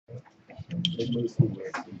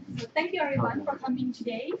So thank you everyone for coming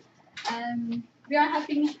today. We are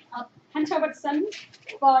having Hunter Watson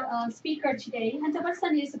for a speaker today. Hunter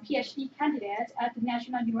Watson is a PhD candidate at the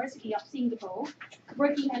National University of Singapore,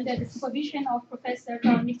 working under the supervision of Professor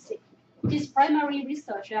Dvāravatī. His primary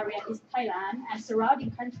research area is Thailand and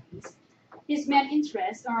surrounding countries. His main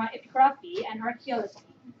interests are epigraphy and archaeology.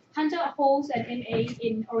 Hunter holds an MA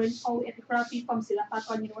in Oriental Epigraphy from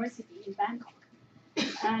Dvāravatī University in Bangkok,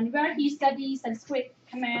 and where he studies Sanskrit,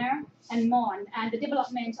 Khmer, and Mon, and the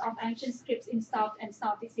development of ancient scripts in South and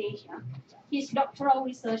Southeast Asia. His doctoral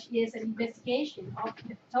research is an investigation of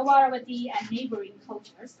Dvāravatī and neighboring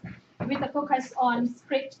cultures, with a focus on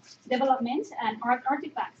script development and art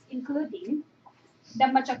artifacts, including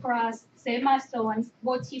Dhammachakras, Sema stones,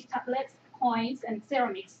 votive tablets, coins, and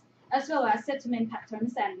ceramics, as well as settlement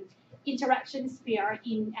patterns and interaction sphere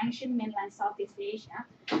in ancient mainland Southeast Asia.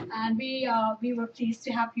 And we were pleased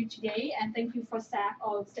to have you today, and thank you for staff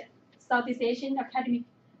of Southeast Asian Academic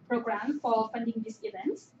Program for funding this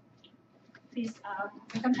event. Please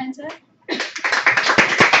welcome Hunter.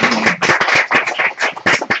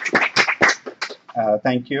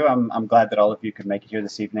 Thank you. I'm glad that all of you could make it here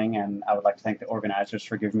this evening, and I would like to thank the organizers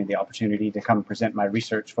for giving me the opportunity to come present my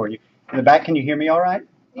research for you. In the back, can you hear me all right?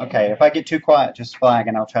 Okay, if I get too quiet, just flag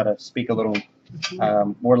and I'll try to speak a little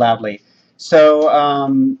more loudly. So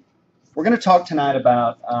we're going to talk tonight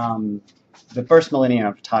about the first millennium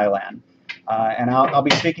of Thailand. And I'll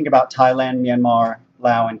be speaking about Thailand, Myanmar,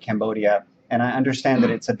 Laos, and Cambodia. And I understand that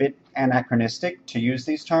it's a bit anachronistic to use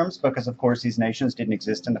these terms because, of course, these nations didn't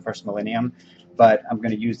exist in the first millennium. But I'm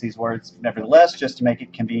going to use these words nevertheless just to make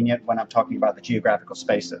it convenient when I'm talking about the geographical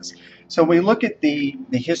spaces. So we look at the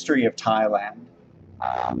history of Thailand.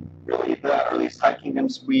 Really, the earliest Thai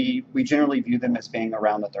kingdoms, we generally view them as being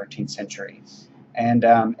around the 13th century. And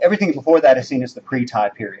everything before that is seen as the pre-Thai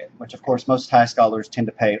period, which, of course, most Thai scholars tend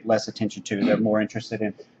to pay less attention to. They're more interested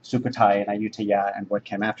in Sukhothai and Ayutthaya and what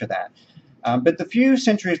came after that. But the few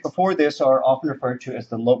centuries before this are often referred to as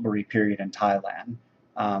the Lopburi period in Thailand,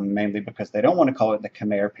 mainly because they don't want to call it the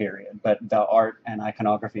Khmer period. But the art and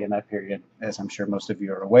iconography in that period, as I'm sure most of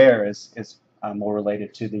you are aware, is more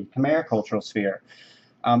related to the Khmer cultural sphere.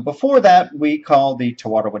 Before that, we call the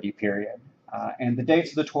Dvāravatī period. And the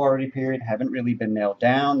dates of the Dvāravatī period haven't really been nailed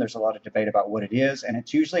down. There's a lot of debate about what it is, and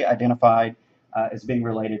it's usually identified as being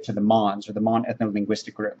related to the Mons, or the Mon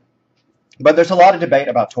ethno-linguistic group. But there's a lot of debate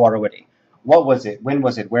about Dvāravatī. What was it? When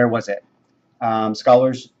was it? Where was it?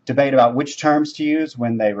 Scholars debate about which terms to use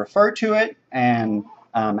when they refer to it, and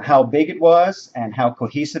how big it was, and how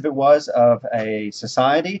cohesive it was of a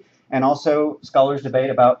society. And also, scholars debate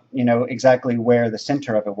about, exactly where the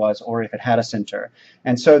center of it was, or if it had a center.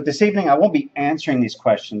 And so this evening, I won't be answering these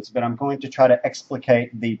questions, but I'm going to try to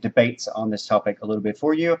explicate the debates on this topic a little bit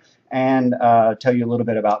for you, and tell you a little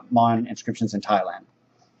bit about Mon inscriptions in Thailand.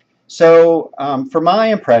 So for my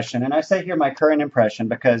impression, and I say here my current impression,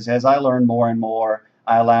 because as I learn more and more,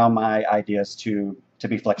 I allow my ideas to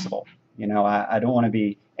be flexible. I don't want to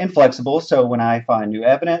be inflexible, so when I find new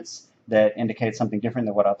evidence that indicates something different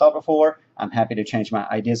than what I thought before, I'm happy to change my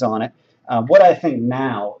ideas on it. What I think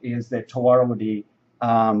now is that Dvāravatī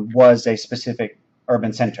was a specific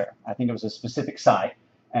urban center. I think it was a specific site,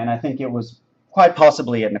 and I think it was quite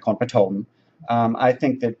possibly at Nakhon Pathom. I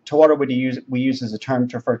think that Dvāravatī we use as a term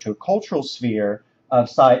to refer to a cultural sphere of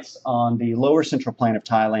sites on the lower Central Plain of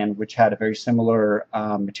Thailand, which had a very similar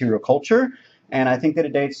material culture, and I think that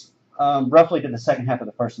it dates roughly to the second half of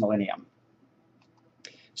the first millennium.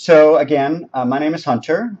 So again, my name is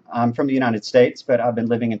Hunter. I'm from the United States, but I've been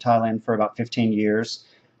living in Thailand for about 15 years.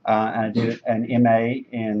 And I did an MA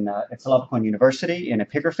at Dvāravatī University in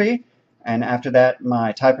epigraphy. And after that,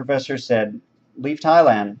 my Thai professor said, leave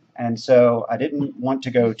Thailand. And so I didn't want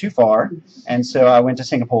to go too far. And so I went to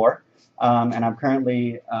Singapore. And I'm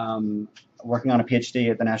currently working on a PhD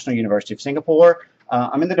at the National University of Singapore.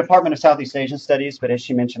 I'm in the Department of Southeast Asian Studies, but as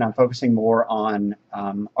she mentioned, I'm focusing more on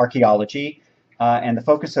archaeology. And the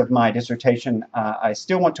focus of my dissertation, I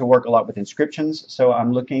still want to work a lot with inscriptions, so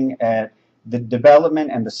I'm looking at the development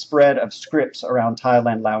and the spread of scripts around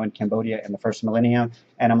Thailand, Laos, and Cambodia in the first millennium,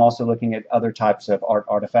 and I'm also looking at other types of art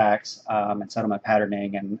artifacts and settlement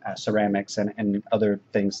patterning and ceramics and other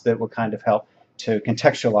things that will kind of help to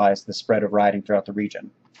contextualize the spread of writing throughout the region.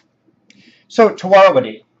 So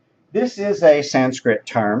Dvāravatī, this is a Sanskrit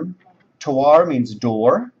term. Dvār means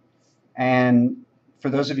door, and for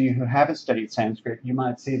those of you who haven't studied Sanskrit, you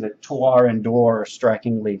might see that Dvār and door are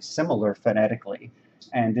strikingly similar phonetically.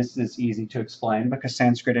 And this is easy to explain because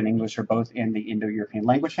Sanskrit and English are both in the Indo-European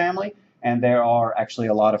language family, and there are actually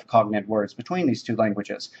a lot of cognate words between these two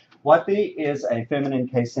languages. Wati is a feminine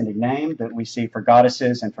case-ending name that we see for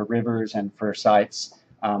goddesses and for rivers and for sites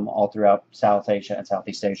all throughout South Asia and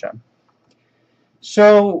Southeast Asia.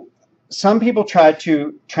 So some people try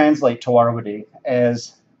to translate Dvāravatī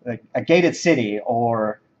as a gated city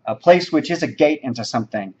or a place which is a gate into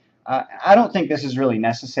something. I don't think this is really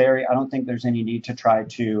necessary. I don't think there's any need to try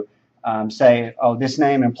to say, oh, this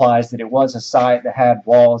name implies that it was a site that had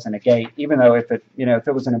walls and a gate, even though if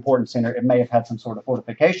it was an important center, it may have had some sort of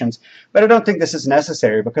fortifications. But I don't think this is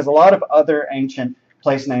necessary because a lot of other ancient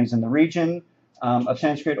place names in the region of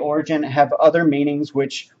Sanskrit origin have other meanings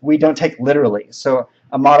which we don't take literally. So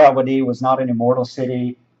Amaravati was not an immortal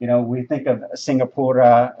city. We think of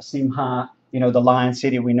Singapura, Simha, the lion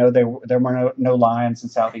city. We know there were no lions in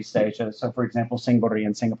Southeast Asia. So, for example, Singburi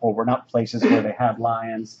and Singapore were not places where they had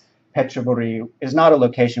lions. Petraburi is not a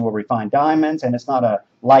location where we find diamonds, and it's not a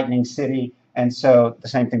lightning city. And so the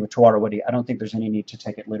same thing with Dvāravatī. I don't think there's any need to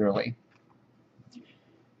take it literally.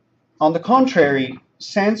 On the contrary,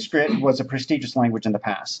 Sanskrit was a prestigious language in the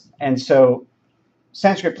past. And so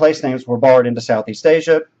Sanskrit place names were borrowed into Southeast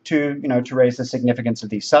Asia to raise the significance of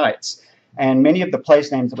these sites. And many of the place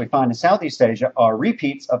names that we find in Southeast Asia are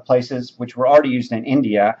repeats of places which were already used in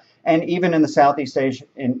India. And even in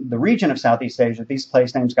the region of Southeast Asia, these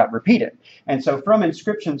place names got repeated. And so from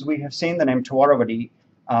inscriptions, we have seen the name Dvāravatī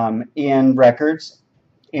in records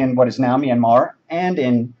in what is now Myanmar and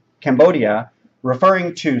in Cambodia,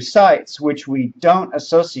 referring to sites which we don't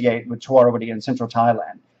associate with Dvāravatī in central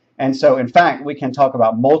Thailand. And so, in fact, we can talk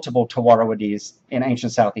about multiple Dvāravatīs in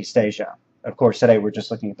ancient Southeast Asia. Of course, today we're just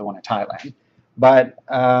looking at the one in Thailand. But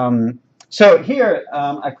so here,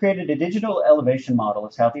 I created a digital elevation model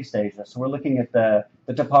of Southeast Asia. So we're looking at the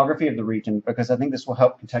topography of the region because I think this will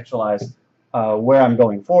help contextualize where I'm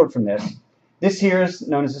going forward from this. This here is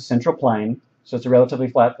known as the Central Plain. So it's a relatively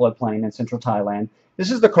flat floodplain in central Thailand. This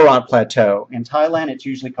is the Karat Plateau. In Thailand, it's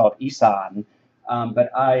usually called Isan, but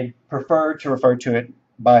I prefer to refer to it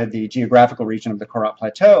by the geographical region of the Karat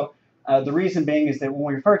Plateau. The reason being is that when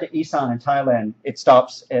we refer to Isan in Thailand, it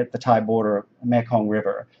stops at the Thai border, Mekong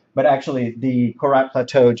River. But actually, the Karat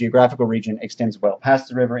Plateau geographical region extends well past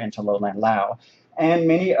the river into lowland Laos. And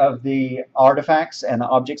many of the artifacts and the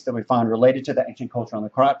objects that we find related to the ancient culture on the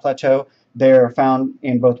Karat Plateau, they're found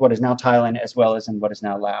in both what is now Thailand as well as in what is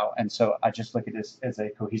now Laos. And so I just look at this as a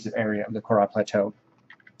cohesive area of the Karat Plateau.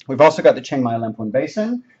 We've also got the Chiang Mai Lamphun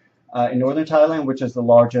Basin in northern Thailand, which is the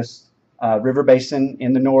largest river basin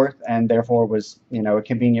in the north, and therefore was a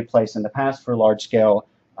convenient place in the past for large-scale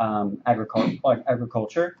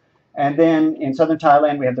agriculture. And then in southern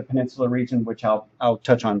Thailand, we have the peninsula region, which I'll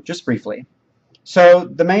touch on just briefly. So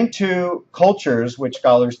the main two cultures which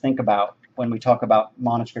scholars think about when we talk about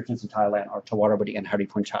Mon inscriptions in Thailand are Dvāravatī and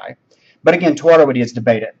Haripunchai. But again, Dvāravatī is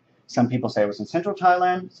debated. Some people say it was in central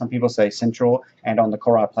Thailand, some people say central and on the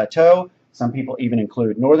Karat Plateau, some people even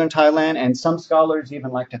include northern Thailand, and some scholars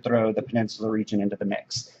even like to throw the peninsula region into the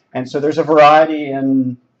mix. And so there's a variety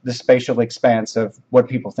in the spatial expanse of what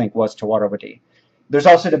people think was Dvāravatī. There's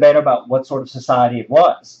also debate about what sort of society it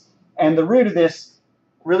was. And the root of this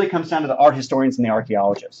really comes down to the art historians and the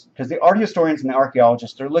archaeologists. Because the art historians and the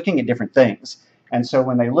archaeologists are looking at different things. And so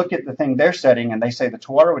when they look at the thing they're studying and they say the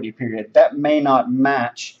Dvāravatī period, that may not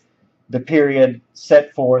match the period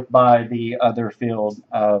set forth by the other field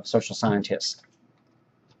of social scientists.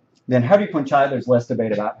 Then Haripunchai, there's less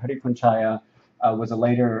debate about. Haripunchaya was a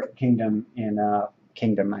later kingdom in,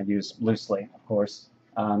 kingdom I use loosely, of course,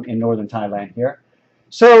 in northern Thailand here.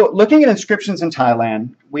 So looking at inscriptions in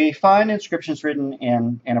Thailand, we find inscriptions written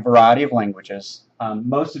in a variety of languages.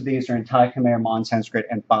 Most of these are in Thai Khmer, Mon Sanskrit,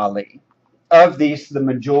 and Pali. Of these, the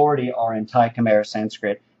majority are in Thai Khmer,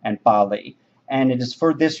 Sanskrit, and Pali. And it is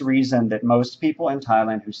for this reason that most people in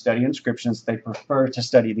Thailand who study inscriptions, they prefer to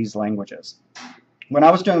study these languages. When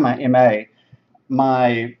I was doing my MA,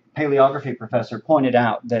 my paleography professor pointed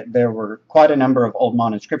out that there were quite a number of old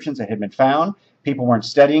Mon inscriptions that had been found. People weren't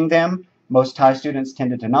studying them. Most Thai students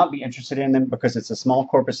tended to not be interested in them because it's a small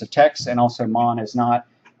corpus of text, and also Mon is not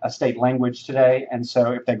a state language today. And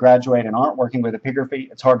so if they graduate and aren't working with epigraphy,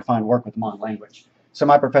 it's hard to find work with Mon language. So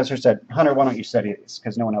my professor said, Hunter, why don't you study these?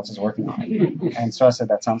 Because no one else is working on it. And so I said,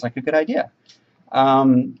 that sounds like a good idea.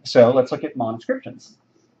 So let's look at Mon inscriptions.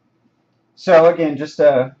 So again, just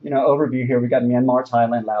a overview here. We've got Myanmar,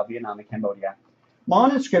 Thailand, Laos, Vietnam, and Cambodia.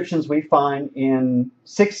 Mon inscriptions we find in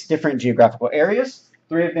 6 different geographical areas,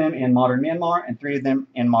 3 of them in modern Myanmar and 3 of them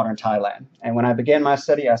in modern Thailand. And when I began my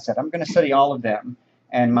study, I said, I'm going to study all of them.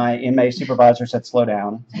 And my MA supervisor said, slow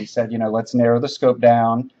down. He said, let's narrow the scope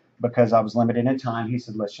down. because I was limited in time, he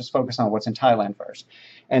said, let's just focus on what's in Thailand first.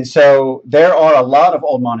 And so there are a lot of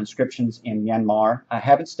Old Mon inscriptions in Myanmar. I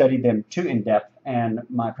haven't studied them too in depth, and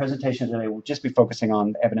my presentation today will just be focusing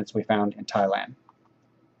on the evidence we found in Thailand.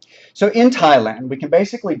 So in Thailand, we can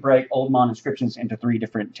basically break Old Mon inscriptions into 3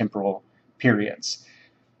 different temporal periods.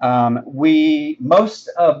 Most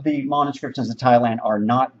of the Mon inscriptions in Thailand are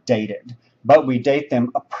not dated, but we date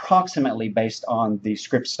them approximately based on the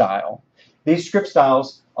script style. These script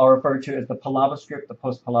styles are referred to as the Pallava script, the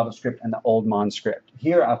post-Pallava script, and the Old Mon script.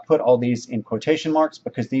 Here I've put all these in quotation marks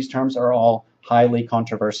because these terms are all highly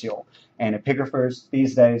controversial. And epigraphers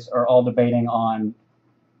these days are all debating on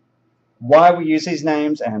why we use these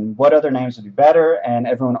names and what other names would be better, and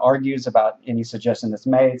everyone argues about any suggestion that's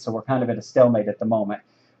made, so we're kind of at a stalemate at the moment.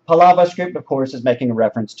 Pallava script, of course, is making a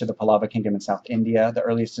reference to the Pallava kingdom in South India. The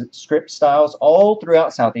earliest script styles all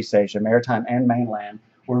throughout Southeast Asia, maritime and mainland,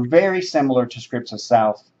 were very similar to scripts of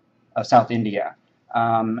South India.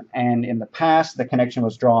 And in the past, the connection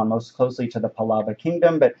was drawn most closely to the Pallava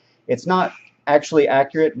kingdom, but it's not actually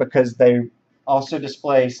accurate because they also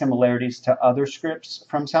display similarities to other scripts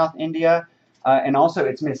from South India. And also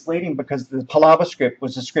it's misleading because the Pallava script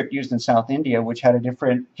was a script used in South India, which had a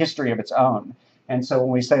different history of its own. And so when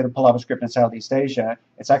we say the Pallava script in Southeast Asia,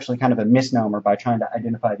 it's actually kind of a misnomer by trying to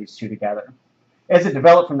identify these two together. As it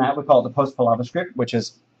developed from that, we call it the post-Pallava script, which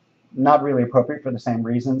is not really appropriate for the same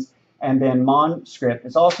reasons. And then Mon script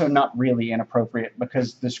is also not really inappropriate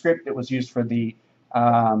because the script that was used for the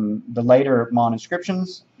later Mon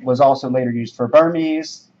inscriptions was also later used for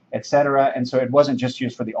Burmese, etc. And so it wasn't just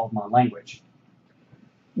used for the Old Mon language.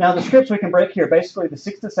 Now the scripts we can break here, basically the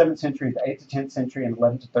 6th to 7th century, the 8th to 10th century, and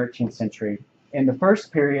 11th to 13th century. In the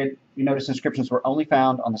first period, you notice inscriptions were only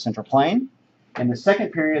found on the Central Plain. In the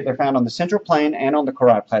second period, they're found on the Central Plain and on the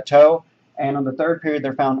Korat Plateau. And on the third period,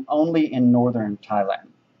 they're found only in northern Thailand.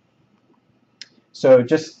 So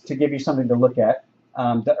just to give you something to look at,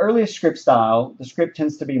 the earliest script style, the script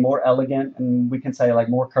tends to be more elegant, and we can say like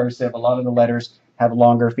more cursive. A lot of the letters have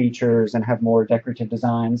longer features and have more decorative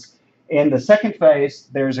designs. In the second phase,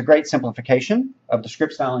 there's a great simplification of the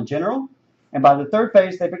script style in general. And by the third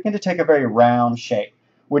phase, they begin to take a very round shape,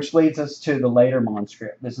 which leads us to the later Mon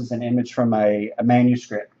script. This is an image from a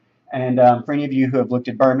manuscript. And for any of you who have looked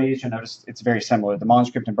at Burmese, you'll notice it's very similar. The Mon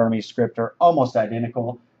script and Burmese script are almost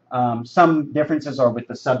identical. Some differences are with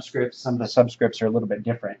the subscripts. Some of the subscripts are a little bit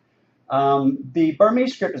different. The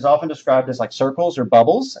Burmese script is often described as like circles or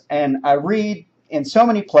bubbles. And I read in so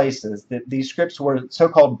many places that these scripts were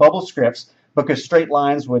so-called bubble scripts because straight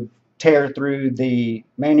lines would tear through the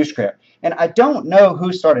manuscript. And I don't know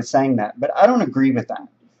who started saying that, but I don't agree with that.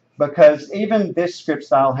 Because even this script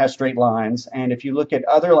style has straight lines, and if you look at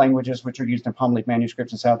other languages which are used in palm leaf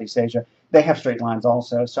manuscripts in Southeast Asia, they have straight lines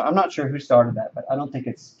also. So I'm not sure who started that, but I don't think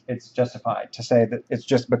it's justified to say that it's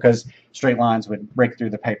just because straight lines would break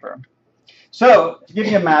through the paper. So to give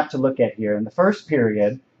you a map to look at here, in the first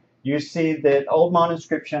period, you see that Old Mon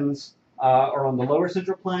inscriptions are on the lower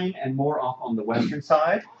Central Plain and more off on the western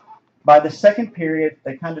side. By the second period,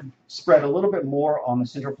 they kind of spread a little bit more on the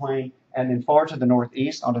Central Plain and then far to the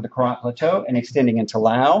northeast onto the Korat Plateau and extending into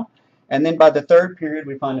Laos. And then by the third period,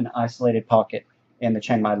 we find an isolated pocket in the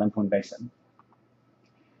Chiang Mai Lamphun Basin.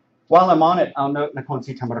 While I'm on it, I'll note Nakhon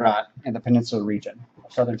Si Thammarat in the peninsula region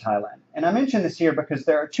of southern Thailand. And I mention this here because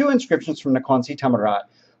there are 2 inscriptions from Nakhon Si Thammarat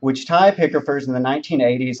which Thai epigraphers in the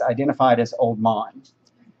 1980s identified as Old Mon.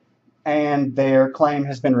 And their claim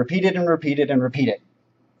has been repeated and repeated and repeated.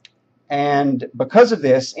 And because of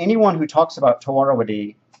this, anyone who talks about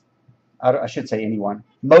Dvāravatī, I should say anyone,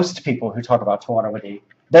 most people who talk about Dvāravatī,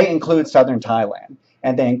 they include southern Thailand.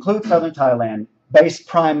 And they include southern Thailand based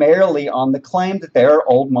primarily on the claim that there are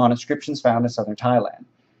Old Mon inscriptions found in southern Thailand.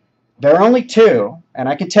 There are only 2, and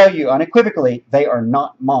I can tell you unequivocally, they are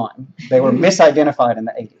not Mon. They were misidentified in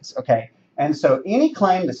the 80s, okay? And so any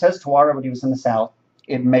claim that says Dvāravatī was in the south,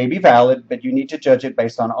 it may be valid, but you need to judge it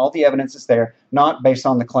based on all the evidence that's there, not based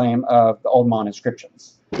on the claim of the Old Mon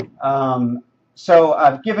inscriptions. So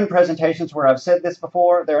I've given presentations where I've said this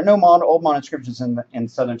before. There are no Old Mon inscriptions in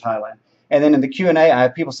southern Thailand. And then in the Q&A, I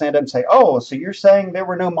have people stand up and say, oh, so you're saying there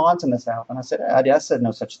were no Mons in the south? And I said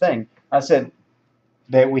no such thing. I said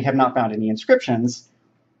that we have not found any inscriptions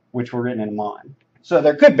which were written in Mon. So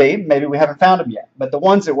there could be. Maybe we haven't found them yet. But the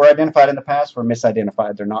ones that were identified in the past were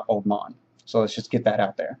misidentified. They're not Old Mon. So let's just get that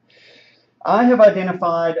out there. I have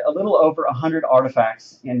identified a little over 100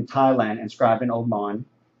 artifacts in Thailand inscribed in Old Mon.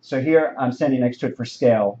 So here I'm standing next to it for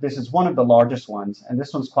scale. This is one of the largest ones, and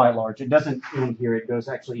this one's quite large. It doesn't end here. It goes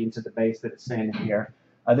actually into the base that it's standing here.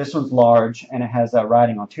 This one's large, and it has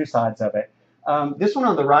writing on 2 sides of it. This one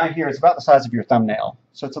on the right here is about the size of your thumbnail.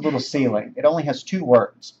 So it's a little ceiling. It only has 2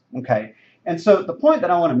 words. Okay. And so the point that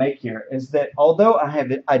I want to make here is that although I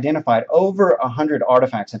have identified over 100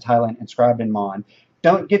 artifacts in Thailand inscribed in Mon,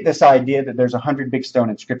 don't get this idea that there's 100 big stone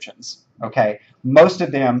inscriptions. Okay. Most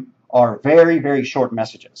of them are very, very short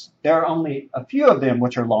messages. There are only a few of them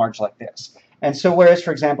which are large like this. And so whereas,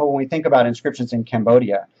 for example, when we think about inscriptions in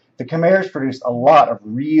Cambodia, the Khmers produced a lot of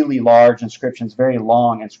really large inscriptions, very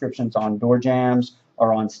long inscriptions on door jambs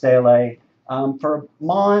or on stelae. For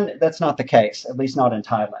Mon, that's not the case, at least not in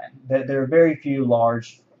Thailand. There are very few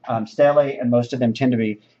large stelae, and most of them tend to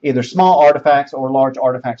be either small artifacts or large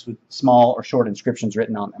artifacts with small or short inscriptions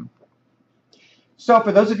written on them. So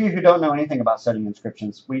for those of you who don't know anything about studying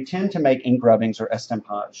inscriptions, we tend to make ink rubbings or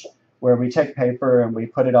estampage, where we take paper and we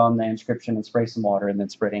put it on the inscription and spray some water and then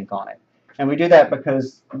spread ink on it. And we do that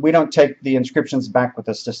because we don't take the inscriptions back with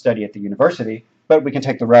us to study at the university, but we can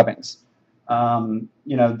take the rubbings.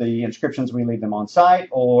 You know, the inscriptions, we leave them on site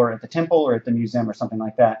or at the temple or at the museum or something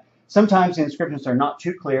like that. Sometimes the inscriptions are not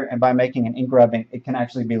too clear, and by making an ink rubbing, it can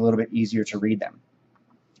actually be a little bit easier to read them.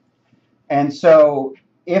 And so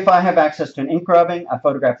if I have access to an ink rubbing, I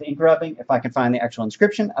photograph the ink rubbing. If I can find the actual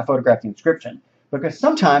inscription, I photograph the inscription. Because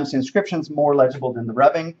sometimes the inscription's more legible than the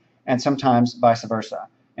rubbing, and sometimes vice versa.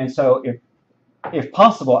 And so if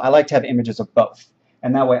possible, I like to have images of both.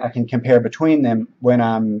 And that way I can compare between them when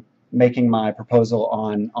I'm making my proposal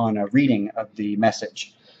on a reading of the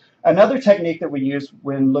message. Another technique that we use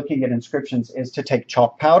when looking at inscriptions is to take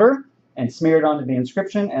chalk powder and smear it onto the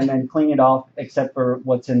inscription and then clean it off except for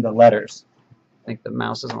what's in the letters. I think the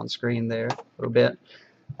mouse is on screen there a little bit.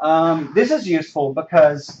 This is useful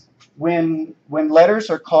because when letters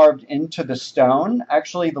are carved into the stone,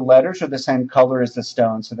 actually the letters are the same color as the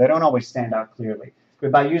stone, so they don't always stand out clearly.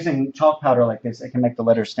 But by using chalk powder like this, it can make the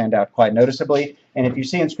letters stand out quite noticeably. And if you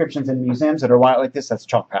see inscriptions in museums that are white like this, that's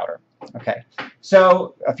chalk powder. Okay,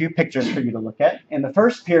 so a few pictures for you to look at. In the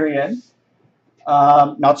first period,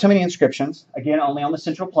 not so many inscriptions, again, only on the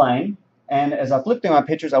Central Plain. And as I flip through my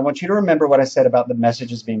pictures, I want you to remember what I said about the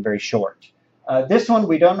messages being very short. This one,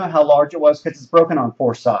 we don't know how large it was because it's broken on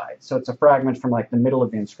 4 sides. So it's a fragment from like the middle of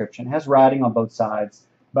the inscription. It has writing on both sides,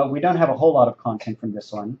 but we don't have a whole lot of content from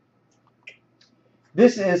this one.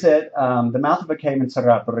 This is at the mouth of a cave in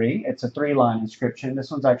Dvāravatī. It's a 3-line inscription. This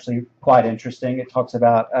one's actually quite interesting. It talks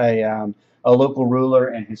about a local ruler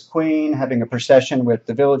and his queen having a procession with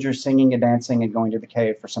the villagers singing and dancing and going to the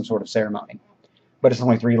cave for some sort of ceremony. But it's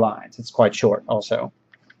only 3 lines. It's quite short also.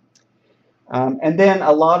 And then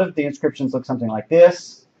a lot of the inscriptions look something like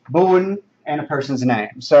this, Boon, and a person's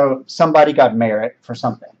name. So somebody got merit for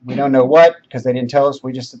something. We don't know what, because they didn't tell us.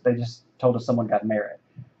 They just told us someone got merit.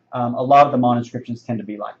 A lot of the Mon inscriptions tend to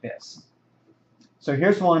be like this. So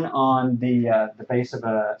here's one on the base of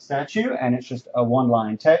a statue, and it's just a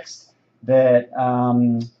 1-line text that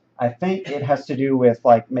I think it has to do with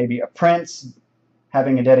like maybe a prince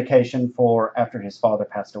having a dedication for after his father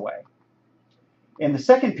passed away. In the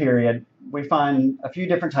second period, we find a few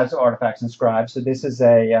different types of artifacts inscribed. So this is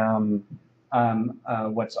a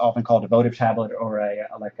what's often called a votive tablet or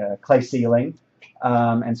like a clay ceiling.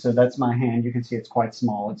 And so that's my hand. You can see it's quite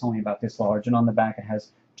small. It's only about this large. And on the back, it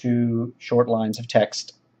has 2 short lines of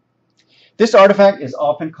text. This artifact is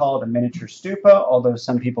often called a miniature stupa, although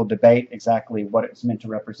some people debate exactly what it's meant to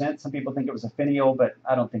represent. Some people think it was a finial, but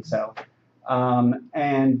I don't think so.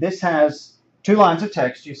 And this has 2 lines of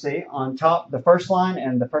text, you see. On top, the first line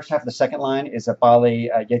and the first half of the second line is a Pali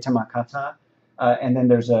Yetamakata. And then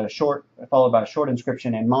there's a short, followed by a short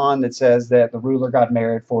inscription in Mon that says that the ruler got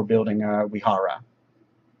married for building a vihara.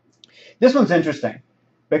 This one's interesting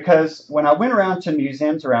because when I went around to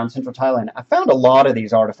museums around Central Thailand, I found a lot of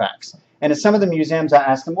these artifacts. And at some of the museums, I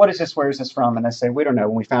asked them, what is this, where is this from? And they say, we don't know.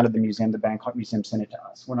 When we founded the museum, the Bangkok Museum sent it to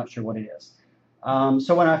us. We're not sure what it is.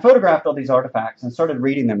 So when I photographed all these artifacts and started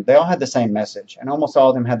reading them, they all had the same message, and almost all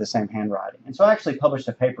of them had the same handwriting. And so I actually published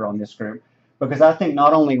a paper on this group because I think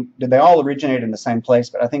not only did they all originate in the same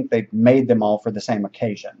place, but I think they made them all for the same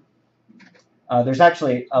occasion. There's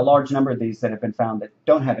actually a large number of these that have been found that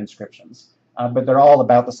don't have inscriptions, but they're all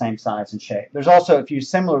about the same size and shape. There's also a few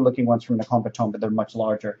similar-looking ones from Nakhon Pathom, but they're much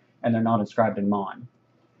larger, and they're not inscribed in Mon.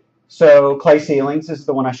 So clay ceilings, this is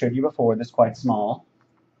the one I showed you before, that's quite small.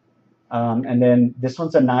 And then this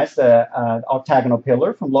one's a nice octagonal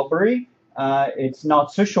pillar from Lopburi. It's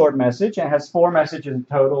not so short message. It has 4 messages in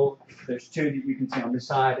total. There's 2 that you can see on this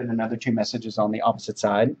side and another 2 messages on the opposite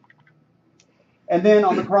side. And then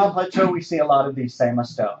on the Quran Plateau, we see a lot of these Sema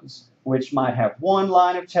stones, which might have 1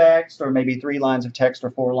 line of text or maybe 3 lines of text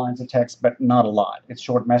or 4 lines of text, but not a lot. It's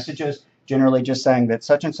short messages, generally just saying that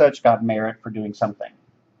such and such got merit for doing something.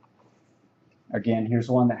 Again, here's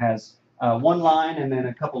one that has one line and then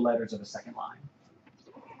a couple letters of a second line.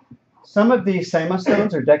 Some of these Sema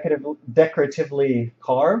stones are decoratively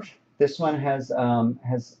carved. This one has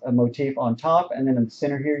a motif on top, and then in the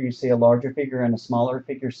center here you see a larger figure and a smaller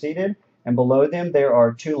figure seated. And below them there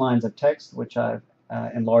are two lines of text, which I've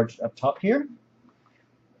enlarged up top here.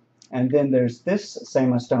 And then there's this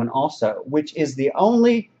Sema stone also, which is the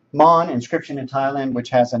only Mon inscription in Thailand which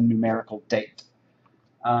has a numerical date,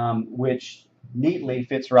 which neatly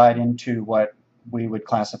fits right into what we would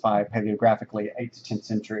classify paleographically 8th to 10th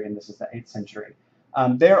century, and this is the 8th century.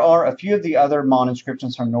 There are a few of the other Mon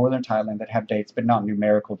inscriptions from northern Thailand that have dates, but not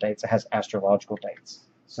numerical dates. It has astrological dates.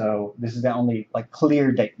 So this is the only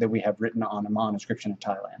clear date that we have written on a Mon inscription in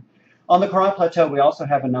Thailand. On the Karat Plateau, we also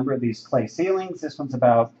have a number of these clay ceilings. This one's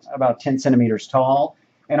about 10 centimeters tall.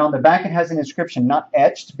 And on the back, it has an inscription, not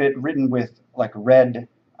etched, but written with a red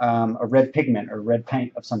pigment or red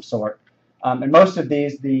paint of some sort. And most of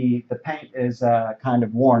these, the paint is kind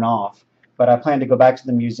of worn off. But I plan to go back to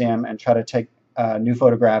the museum and try to take new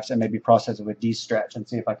photographs and maybe process it with de-stretch and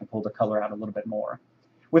see if I can pull the color out a little bit more.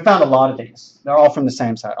 We found a lot of these. They're all from the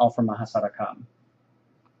same site, all from Mahasarakam.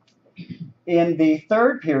 In the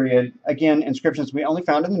third period, again, inscriptions we only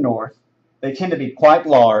found in the north. They tend to be quite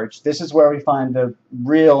large. This is where we find the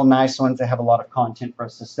real nice ones that have a lot of content for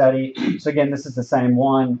us to study. So again, this is the same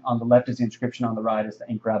one. On the left is the inscription, on the right is the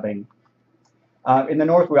ink rubbing. In the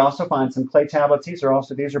north, we also find some clay tablets. These are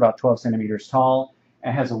about 12 centimeters tall.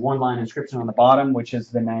 It has a one-line inscription on the bottom, which is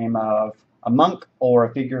the name of a monk or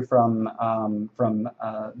a figure from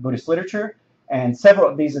Buddhist literature. And several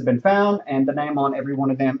of these have been found, and the name on every one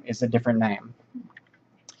of them is a different name.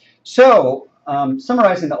 So,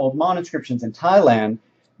 summarizing the old Mon inscriptions in Thailand,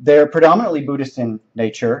 they're predominantly Buddhist in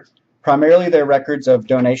nature. Primarily, they're records of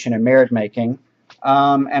donation and merit making.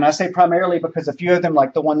 And I say primarily because a few of them,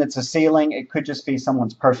 like the one that's a ceiling, it could just be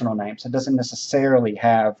someone's personal name. So it doesn't necessarily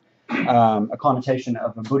have a connotation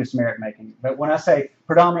of a Buddhist merit making. But when I say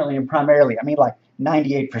predominantly and primarily, I mean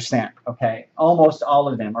 98%, okay? Almost all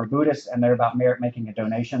of them are Buddhist, and they're about merit making and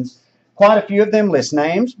donations. Quite a few of them list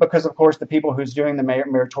names because, of course, the people who's doing the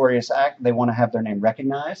meritorious act, they want to have their name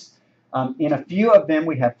recognized. In a few of them,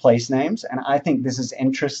 we have place names, and I think this is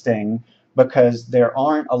interesting because there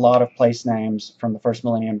aren't a lot of place names from the first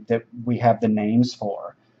millennium that we have the names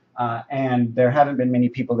for. And there haven't been many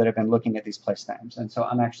people that have been looking at these place names. And so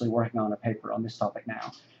I'm actually working on a paper on this topic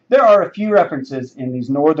now. There are a few references in these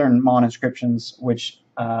northern Mon inscriptions which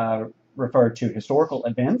refer to historical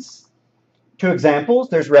events. Two examples,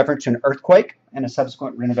 there's reference to an earthquake and a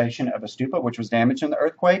subsequent renovation of a stupa, which was damaged in the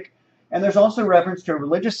earthquake. And there's also reference to a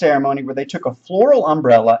religious ceremony where they took a floral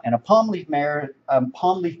umbrella and a palm leaf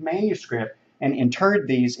manuscript and interred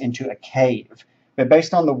these into a cave. But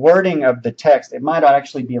based on the wording of the text, it might not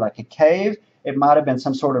actually be like a cave. It might have been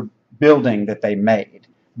some sort of building that they made.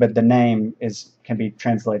 But the name can be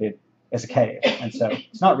translated as a cave. And so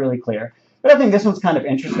it's not really clear. But I think this one's kind of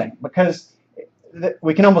interesting because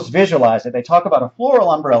we can almost visualize it. They talk about a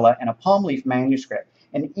floral umbrella and a palm leaf manuscript.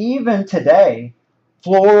 And even today,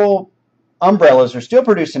 floral umbrellas are still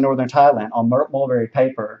produced in northern Thailand on mulberry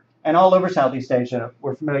paper. And all over Southeast Asia,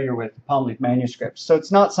 we're familiar with palm leaf manuscripts. So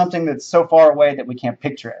it's not something that's so far away that we can't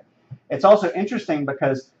picture it. It's also interesting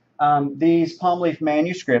because these palm leaf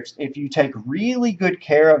manuscripts, if you take really good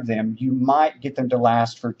care of them, you might get them to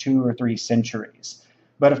last for 2 or 3 centuries.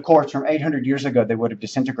 But of course, from 800 years ago, they would have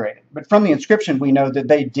disintegrated. But from the inscription, we know that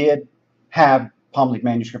they did have palm leaf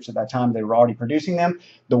manuscripts at that time. They were already producing them.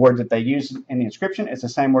 The word that they use in the inscription is the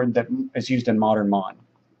same word that is used in modern Mon.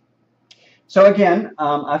 So again,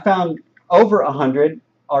 I found over 100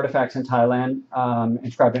 artifacts in Thailand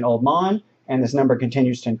inscribed in Old Mon, and this number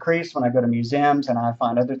continues to increase when I go to museums and I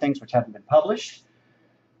find other things which haven't been published.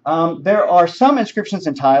 There are some inscriptions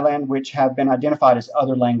in Thailand which have been identified as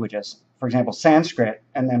other languages, for example, Sanskrit,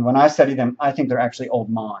 and then when I study them, I think they're actually Old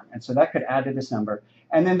Mon, and so that could add to this number.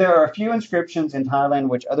 And then there are a few inscriptions in Thailand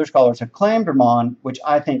which other scholars have claimed are Mon, which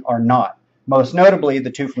I think are not. Most notably,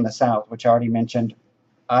 the two from the south, which I already mentioned,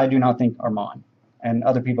 I do not think are Mon, and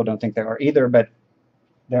other people don't think they are either, but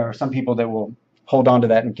there are some people that will hold on to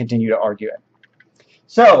that and continue to argue it.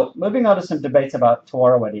 So, moving on to some debates about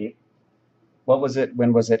Dvāravatī. What was it,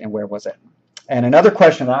 when was it, and where was it? And another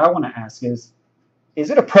question that I want to ask is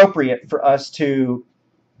it appropriate for us to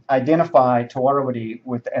identify Dvāravatī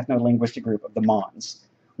with the ethno-linguistic group of the Mons,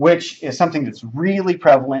 which is something that's really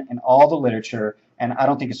prevalent in all the literature, and I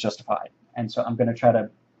don't think it's justified. And so I'm going to try to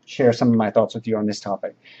share some of my thoughts with you on this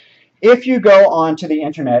topic. If you go onto the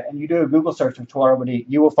internet and you do a Google search of Dvāravatī,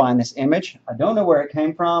 you will find this image. I don't know where it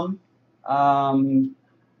came from.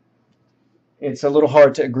 It's a little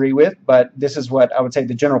hard to agree with, but this is what I would say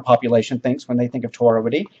the general population thinks when they think of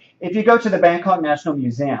Dvāravatī. If you go to the Bangkok National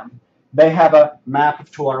Museum, they have a map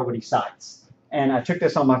of Dvāravatī sites. And I took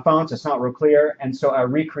this on my phone, so it's not real clear, and so I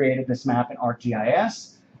recreated this map in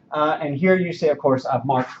ArcGIS. And here you see, of course, I've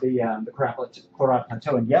marked the Korat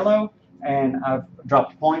Plateau in yellow, and I've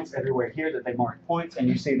dropped points everywhere here that they marked points, and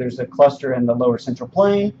you see there's a cluster in the lower Central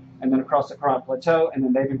Plain, and then across the Korat Plateau, and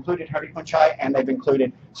then they've included Hariphunchai, and they've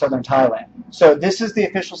included southern Thailand. So this is the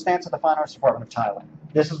official stance of the Fine Arts Department of Thailand.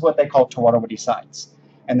 This is what they call Dvāravatī sites.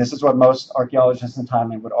 And this is what most archaeologists in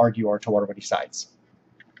Thailand would argue are Dvāravatī sites.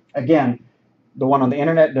 Again, the one on the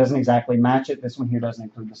internet doesn't exactly match it. This one here doesn't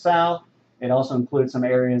include the south. It also includes some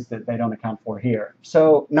areas that they don't account for here.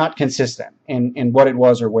 So not consistent in what it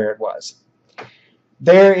was or where it was.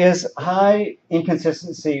 There is high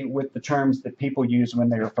inconsistency with the terms that people use when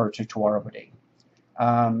they refer to Dvāravatī.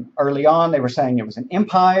 Early on, they were saying it was an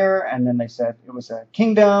empire, and then they said it was a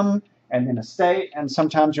kingdom, and then a state, and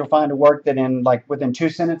sometimes you'll find a work that in like within 2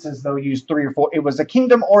 sentences they'll use 3 or 4. It was a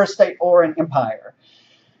kingdom or a state or an empire.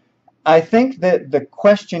 I think that the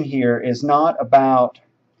question here is not about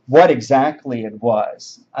what exactly it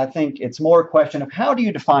was. I think it's more a question of how do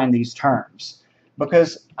you define these terms?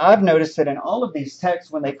 Because I've noticed that in all of these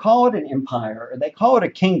texts, when they call it an empire or they call it a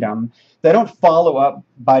kingdom, they don't follow up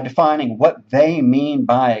by defining what they mean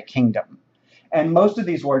by a kingdom. And most of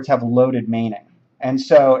these words have loaded meaning. And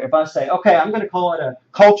so if I say, okay, I'm going to call it a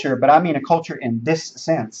culture, but I mean a culture in this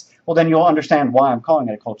sense, well, then you'll understand why I'm calling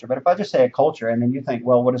it a culture. But if I just say a culture and then you think,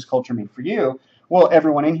 well, what does culture mean for you? Well,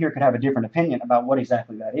 everyone in here could have a different opinion about what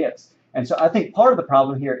exactly that is. And so I think part of the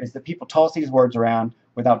problem here is that people toss these words around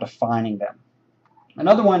without defining them.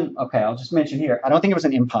 Another one, okay, I'll just mention here, I don't think it was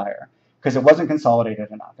an empire because it wasn't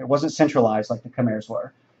consolidated enough. It wasn't centralized like the Khmers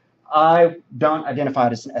were. I don't identify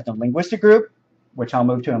it as an ethno-linguistic group, which I'll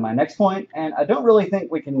move to in my next point. And I don't really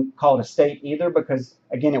think we can call it a state either because,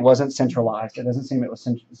 again, it wasn't centralized. It doesn't seem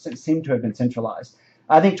it seemed to have been centralized.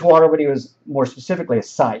 I think Dvāravatī was more specifically a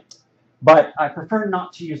site. But I prefer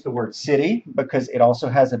not to use the word city because it also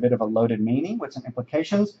has a bit of a loaded meaning with some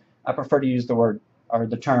implications. I prefer to use the word or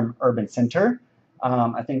the term urban center.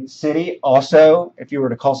 I think city also, if you were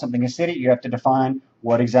to call something a city, you have to define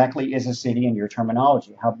what exactly is a city in your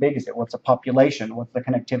terminology. How big is it? What's a population? What's the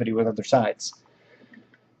connectivity with other sites?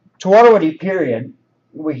 Dvāravatī period,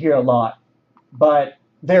 we hear a lot, but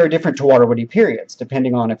there are different Dvāravatī periods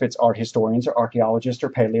depending on if it's art historians or archaeologists or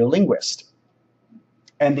palaeo-linguists.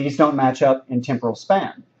 And these don't match up in temporal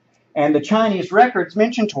span. And the Chinese records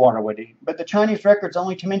mention Dvāravatī, but the Chinese records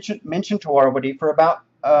only mention Dvāravatī for about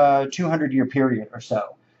a 200-year period or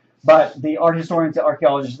so. But the art historians, the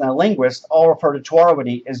archaeologists, and the linguists all refer to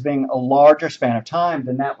Dvāravatī as being a larger span of time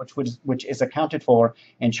than that which is accounted for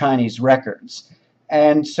in Chinese records.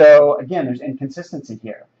 And so, again, there's inconsistency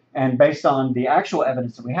here. And based on the actual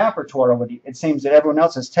evidence that we have for Dvāravatī, it seems that everyone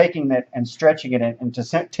else is taking that and stretching it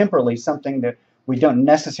into temporally something that we don't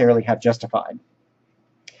necessarily have justified.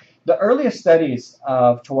 The earliest studies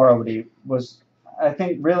of Dvāravatī was, I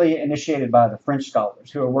think, really initiated by the French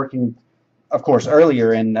scholars who are working, of course,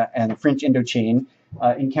 earlier in the French Indochine,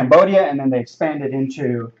 in Cambodia, and then they expanded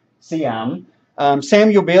into Siam.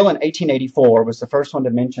 Samuel Beal in 1884 was the first one to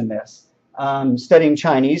mention this. Studying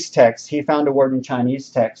Chinese text, he found a word in Chinese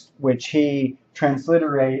text which he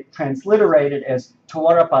transliterated as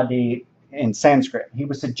Dvāravatī in Sanskrit. He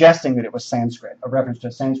was suggesting that it was Sanskrit, a reference to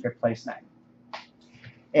a Sanskrit place name.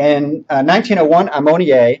 In 1901,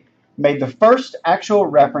 Ammonier made the first actual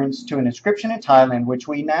reference to an inscription in Thailand, which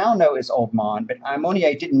we now know is Old Mon, but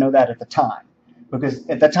Ammonier didn't know that at the time, because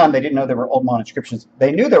at that time they didn't know there were Old Mon inscriptions.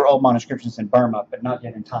 They knew there were Old Mon inscriptions in Burma, but not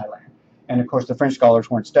yet in Thailand. And of course, the French scholars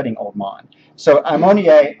weren't studying Old Mon. So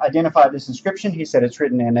Ammonier identified this inscription. He said it's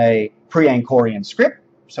written in a pre-Angkorian script,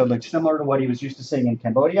 so it looked similar to what he was used to seeing in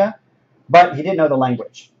Cambodia, but he didn't know the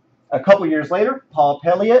language. A couple years later, Paul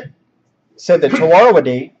Pelliot said that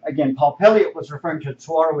Dvāravatī, again, Paul Pelliot was referring to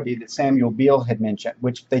Dvāravatī that Samuel Beal had mentioned,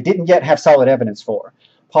 which they didn't yet have solid evidence for.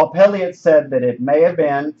 Paul Pelliot said that it may have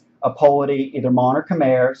been a polity, either Mon or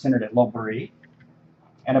Khmer, centered at Lopburi.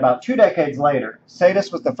 And about 2 decades later,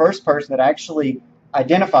 Sadis was the first person that actually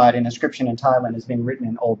identified an inscription in Thailand as being written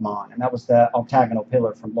in Old Mon, and that was the octagonal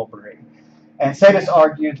pillar from Lopburi. And Sadis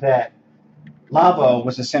argued that Lavo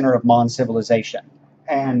was the center of Mon civilization.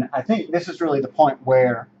 And I think this is really the point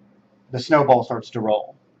where the snowball starts to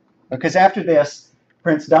roll. Because after this,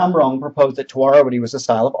 Prince Damrong proposed that Dvāravatī was a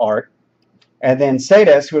style of art, and then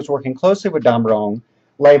Sadis, who was working closely with Damrong,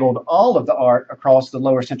 labeled all of the art across the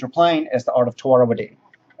lower Central Plain as the art of Dvāravatī.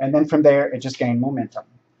 And then from there, it just gained momentum.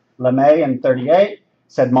 LeMay in 1938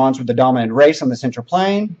 said Mons were the dominant race on the Central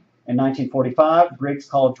Plain. In 1945, Griggs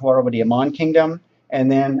called Dvāravatī a Mon kingdom, and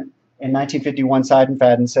then in 1951,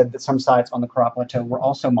 Seidenfaden said that some sites on the Karat Plateau were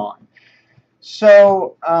also Mon.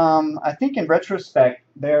 So I think in retrospect,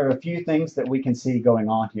 there are a few things that we can see going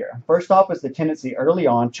on here. First off is the tendency early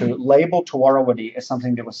on to label Dvāravatī as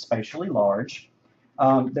something that was spatially large.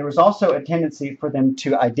 There was also a tendency for them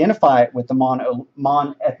to identify it with the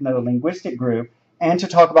Mon ethno-linguistic group and to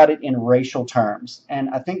talk about it in racial terms.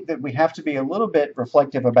 And I think that we have to be a little bit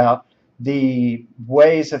reflective about the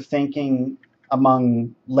ways of thinking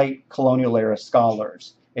among late colonial era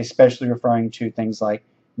scholars, especially referring to things like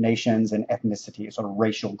nations and ethnicities or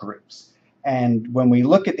racial groups. And when we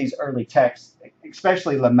look at these early texts,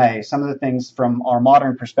 especially LeMay, some of the things from our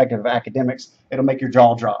modern perspective of academics, it'll make your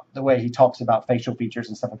jaw drop, the way he talks about facial features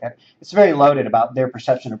and stuff like that. It's very loaded about their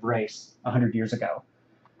perception of race 100 years ago.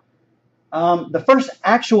 The first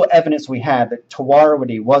actual evidence we had that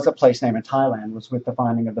Dvāravatī was a place name in Thailand was with the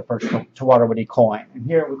finding of the first Dvāravatī coin. And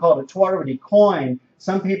here we call it a Dvāravatī coin.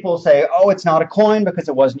 Some people say, oh, it's not a coin because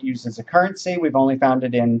it wasn't used as a currency. We've only found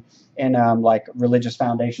it in like religious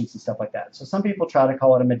foundations and stuff like that. So some people try to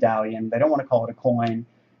call it a medallion. They don't want to call it a coin.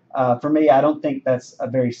 For me, I don't think that's a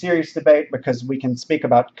very serious debate because we can speak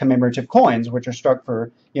about commemorative coins, which are struck for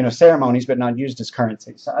ceremonies but not used as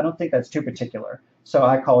currency. So I don't think that's too particular. So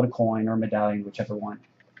I call it a coin or medallion, whichever one.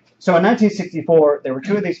 So in 1964, there were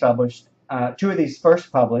two of these published,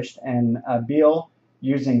 first published, and Beale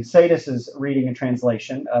using Sadis's reading and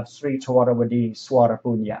translation of Sri Dvāravatī Swara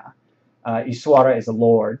Punya. Iswara is a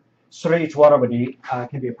lord. Sri Dvāravatī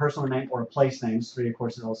can be a personal name or a place name. Sri, of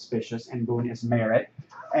course, is auspicious, and Bun is merit.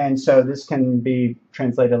 And so this can be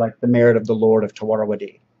translated like the merit of the Lord of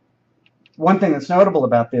Dvāravatī. One thing that's notable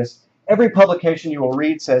about this, every publication you will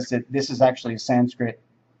read says that this is actually a Sanskrit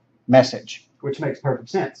message, which makes perfect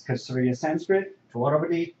sense because Sri is Sanskrit,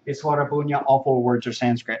 Dvāravatī, Iswara Punya, all four words are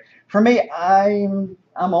Sanskrit. For me, I'm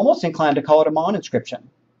almost inclined to call it a Mon inscription.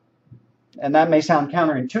 And that may sound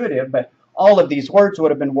counterintuitive, but all of these words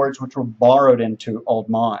would have been words which were borrowed into Old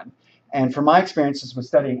Mon. And from my experiences with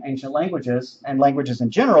studying ancient languages and languages in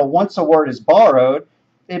general, once a word is borrowed,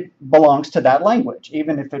 it belongs to that language,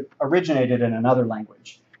 even if it originated in another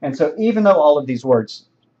language. And so even though all of these words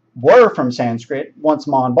were from Sanskrit, once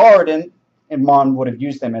Mon borrowed in, and Mon would have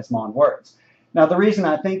used them as Mon words. Now, the reason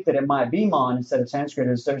I think that it might be Mon instead of Sanskrit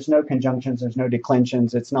is there's no conjunctions, there's no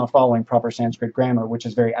declensions, it's not following proper Sanskrit grammar, which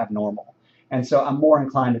is very abnormal. And so I'm more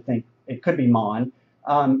inclined to think it could be Mon.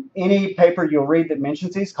 Any paper you'll read that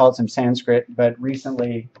mentions these calls them Sanskrit, but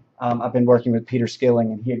recently I've been working with Peter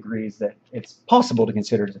Skilling, and he agrees that it's possible to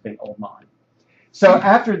consider it as being Old Mon. So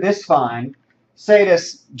after this find,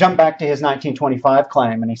 Sadis jumped back to his 1925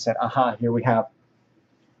 claim, and he said, aha, here we have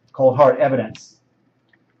cold hard evidence.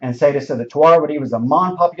 And Sadis said that Dvāravatī was a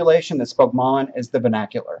Mon population that spoke Mon as the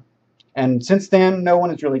vernacular. And since then, no one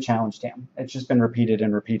has really challenged him. It's just been repeated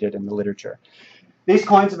and repeated in the literature. These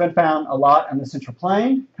coins have been found a lot on the Central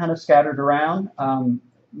Plain, kind of scattered around.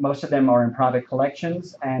 Most of them are in private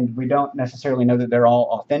collections, and we don't necessarily know that they're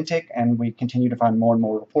all authentic, and we continue to find more and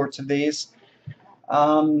more reports of these.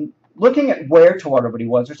 Looking at where Dvāravatī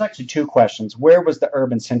was, there's actually two questions. Where was the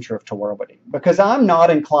urban center of Dvāravatī? Because I'm not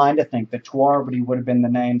inclined to think that Dvāravatī would have been the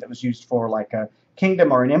name that was used for like a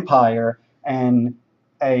kingdom or an empire, and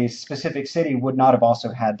a specific city would not have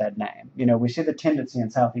also had that name. We see the tendency in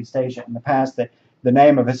Southeast Asia in the past that the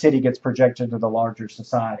name of a city gets projected to the larger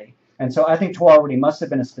society. And so I think Dvāravatī must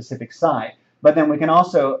have been a specific site. But then we can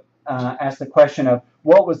also ask the question of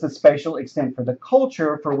what was the spatial extent for the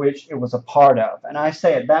culture for which it was a part of. And I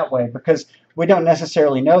say it that way because we don't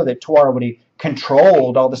necessarily know that Dvāravatī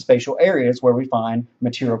controlled all the spatial areas where we find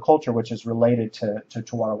material culture which is related to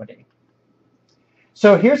Dvāravatī.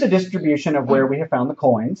 So here's a distribution of where we have found the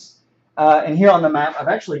coins. And here on the map, I've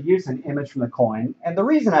actually used an image from the coin. And the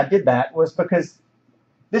reason I did that was because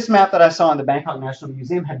this map that I saw in the Bangkok National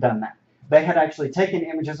Museum had done that. They had actually taken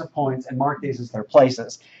images of coins and marked these as their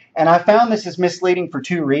places. And I found this is misleading for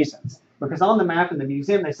two reasons. Because on the map in the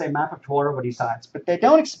museum, they say map of Dvāravatī sites, but they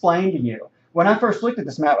don't explain to you. When I first looked at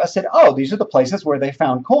this map, I said, oh, these are the places where they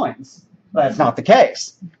found coins. That's not the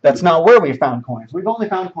case. That's not where we found coins. We've only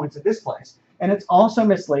found coins at this place. And it's also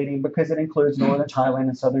misleading because it includes northern Thailand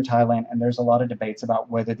and southern Thailand, and there's a lot of debates about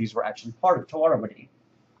whether these were actually part of Dvāravatī.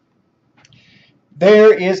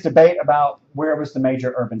 There is debate about where was the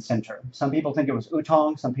major urban center. Some people think it was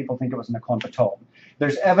Utong, some people think it was Nakhon Pathom.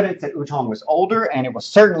 There's evidence that Utong was older, and it was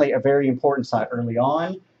certainly a very important site early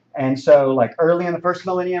on. And so, like early in the first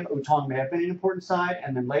millennium, Utong may have been an important site,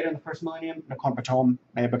 and then later in the first millennium, Nakhon Pathom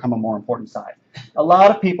may have become a more important site. A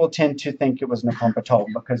lot of people tend to think it was Nakhon Pathom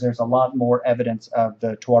because there's a lot more evidence of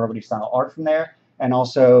the Dvāravatī style art from there, and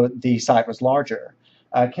also the site was larger.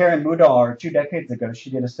 Karen Mudar, 2 decades ago, she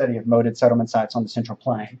did a study of moated settlement sites on the Central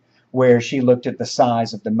Plain, where she looked at the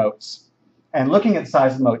size of the moats. And looking at the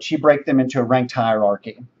size of the moats, she broke them into a ranked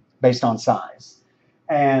hierarchy based on size.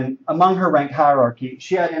 And among her ranked hierarchy,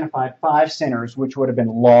 she identified 5 centers, which would have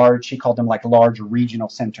been large. She called them like large regional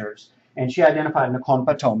centers. And she identified Nakhon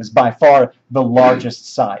Pathom as by far the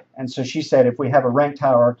largest site. And so she said if we have a ranked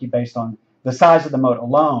hierarchy based on the size of the moat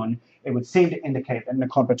alone, it would seem to indicate that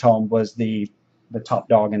Nakhon Pathom was the top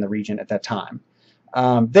dog in the region at that time.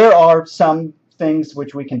 There are some things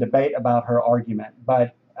which we can debate about her argument,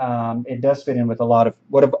 but it does fit in with a lot of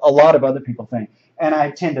what a lot of other people think. And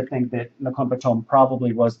I tend to think that Nakhon Pathom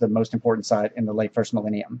probably was the most important site in the late first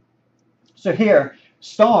millennium. So here,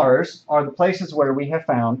 stars are the places where we have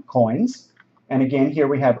found coins. And again, here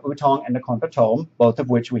we have Utong and Nakhon Pathom, both of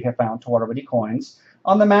which we have found Dvāravatī coins.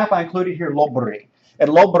 On the map, I included here Lopburi. At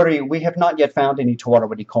Lopburi, we have not yet found any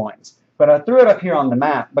Dvāravatī coins. But I threw it up here on the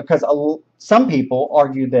map because some people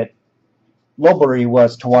argue that Lopburi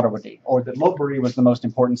was Dvāravatī, or that Lopburi was the most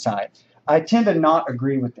important site. I tend to not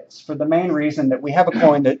agree with this for the main reason that we have a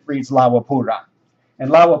coin that reads Lawapura.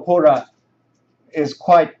 And Lawapura is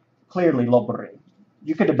quite clearly Lopburi.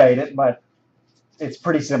 You could debate it, but it's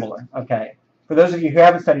pretty similar. Okay. For those of you who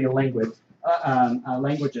haven't studied languages,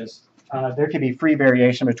 there can be free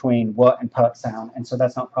variation between w and p sound, and so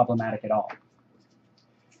that's not problematic at all.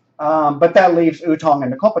 But that leaves Utong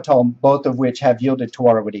and Nakhon Pathom, both of which have yielded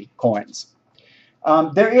Dvāravatī coins.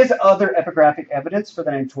 There is other epigraphic evidence for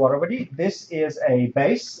the name Dvāravatī. This is a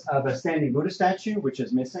base of a standing Buddha statue, which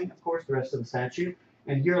is missing, of course, the rest of the statue.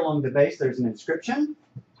 And here along the base, there's an inscription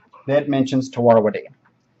that mentions Dvāravatī.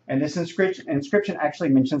 And this inscription actually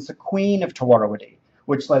mentions the Queen of Dvāravatī,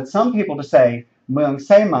 which led some people to say, Mueang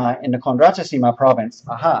Sema in the Nakhon Ratchasima province,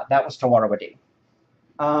 aha, that was Dvāravatī.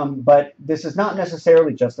 But this is not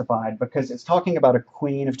necessarily justified because it's talking about a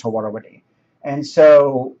queen of Dvāravatī. And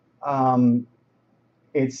so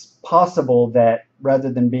it's possible that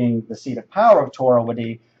rather than being the seat of power of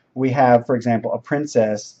Dvāravatī, we have, for example, a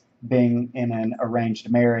princess being in an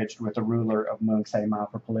arranged marriage with a ruler of Mueang Sema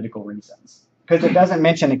for political reasons. Because it doesn't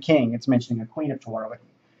mention a king, it's mentioning a queen of Dvāravatī.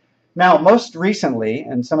 Now, most recently,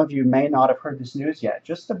 and some of you may not have heard this news yet,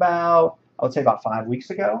 just about, I would say about 5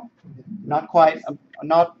 weeks ago, not quite,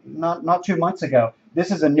 not 2 months ago,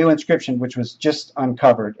 this is a new inscription which was just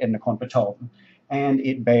uncovered in Nakhon Pathom, and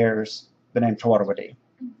it bears the name Dvāravatī,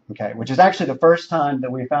 okay, which is actually the first time that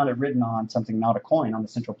we found it written on something not a coin on the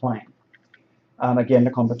Central Plain. Again,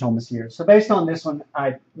 Nakhon Pathom is here. So based on this one,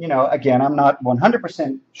 again, I'm not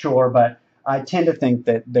 100% sure, but I tend to think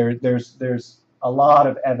that there's a lot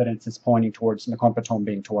of evidence that's pointing towards Nakhon Pathom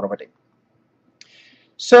being Dvāravatī.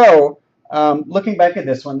 So, looking back at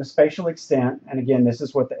this one, the spatial extent, and again, this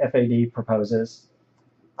is what the FAD proposes,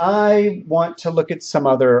 I want to look at some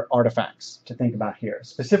other artifacts to think about here,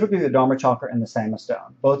 specifically the Dharma Chakra and the Sama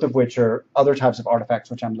stone, both of which are other types of artifacts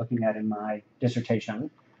which I'm looking at in my dissertation.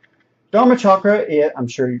 Dharma Chakra, I'm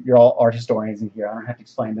sure you're all art historians in here. I don't have to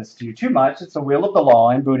explain this to you too much. It's the wheel of the law.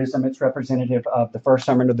 In Buddhism, it's representative of the first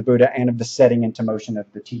sermon of the Buddha and of the setting into motion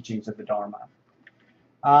of the teachings of the Dharma.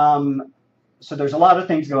 So there's a lot of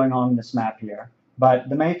things going on in this map here. But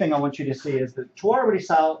the main thing I want you to see is that Dvāravatī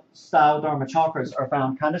style Dharma Chakras are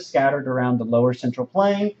found kind of scattered around the lower Central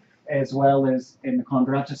Plain, as well as in the Nakhon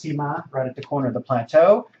Ratchasima, right at the corner of the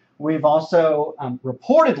plateau. We've also,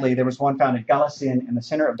 reportedly, there was one found at Galasin in the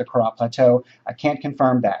center of the Karat Plateau. I can't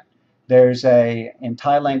confirm that. There's in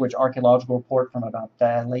Thai language archaeological report from about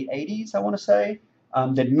the late 80s, I want to say,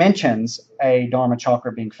 that mentions a Dharma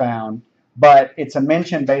Chakra being found, but it's a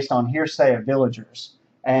mention based on hearsay of villagers.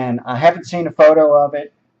 And I haven't seen a photo of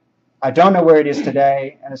it. I don't know where it is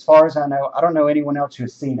today, and as far as I know, I don't know anyone else who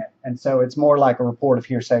has seen it. And so it's more like a report of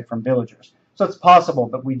hearsay from villagers. So it's possible,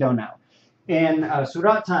 but we don't know. In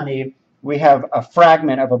Surat Thani, we have a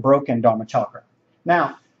fragment of a broken Dharma Chakra.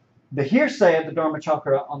 Now, the hearsay of the Dharma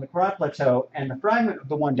Chakra on the Karat Plateau and the fragment of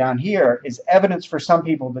the one down here is evidence for some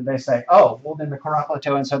people that they say, oh, well, then the Karat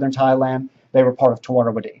Plateau in southern Thailand, they were part of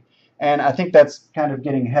Dvāravatī. And I think that's kind of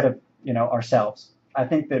getting ahead of ourselves. I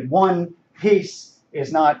think that one piece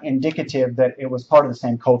is not indicative that it was part of the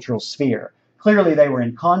same cultural sphere. Clearly, they were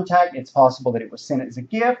in contact. It's possible that it was sent as a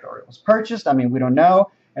gift or it was purchased. I mean, we don't know,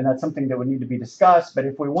 and that's something that would need to be discussed. But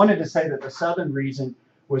if we wanted to say that the southern region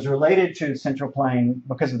was related to the Central Plain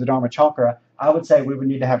because of the Dharma Chakra, I would say we would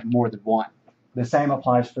need to have more than one. The same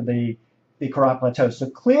applies for the Karat Plateau. So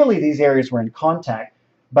clearly, these areas were in contact,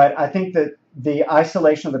 but I think that the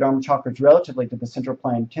isolation of the Dharma Chakras relatively to the Central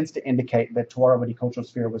Plain tends to indicate that Dvāravatī cultural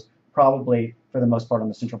sphere was probably, for the most part, on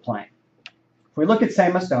the Central Plain. If we look at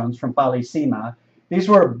Sama stones from Pali Sima, These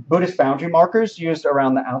were Buddhist boundary markers used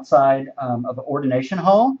around the outside of the ordination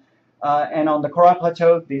hall. And on the Korat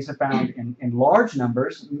Plateau, these are found in large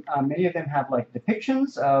numbers. Many of them have like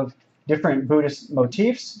depictions of different Buddhist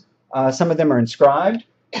motifs. Some of them are inscribed.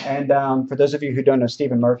 And for those of you who don't know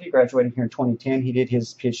Stephen Murphy, graduated here in 2010, he did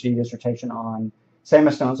his PhD dissertation on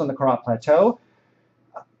Sama stones on the Korat Plateau.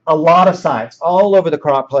 A lot of sites all over the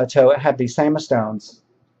Korat Plateau have these Sama stones,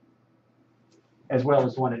 as well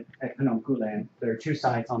as one at Phnom Kulen. There are 2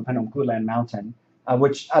 sites on Phnom Kulen Mountain,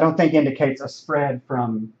 which I don't think indicates a spread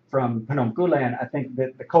from Phnom Kulen. I think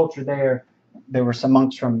that the culture there were some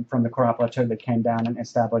monks from the Korat Plateau that came down and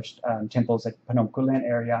established temples at Phnom Kulen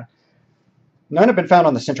area. None have been found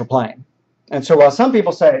on the Central Plain. And so while some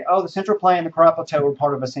people say, oh, the Central Plain and the Korat Plateau were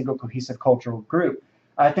part of a single cohesive cultural group,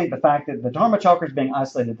 I think the fact that the Dharma Chakras being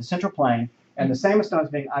isolated, the Central Plain, and the Sama stones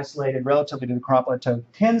being isolated relatively to the Korat Plateau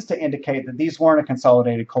tends to indicate that these weren't a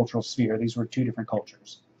consolidated cultural sphere. These were 2 different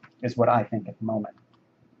cultures, is what I think at the moment.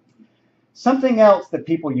 Something else that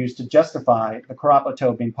people use to justify the Korat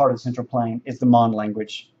Plateau being part of the Central Plain is the Mon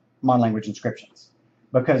language inscriptions.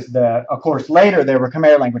 Because, of course, later there were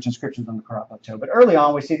Khmer language inscriptions on the Korat Plateau, but early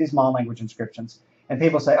on we see these Mon language inscriptions. And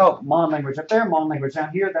people say, oh, Mon language up there, Mon language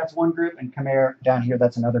down here, that's one group, and Khmer down here,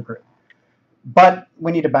 that's another group. But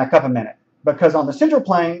we need to back up a minute, because on the Central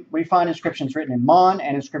Plain, we find inscriptions written in Mon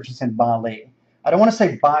and inscriptions in Bali. I don't want to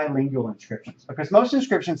say bilingual inscriptions, because most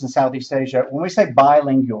inscriptions in Southeast Asia, when we say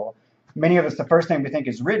bilingual, many of us, the first thing we think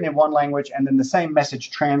is written in one language and then the same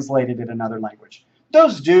message translated in another language.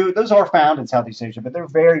 Those are found in Southeast Asia, but they're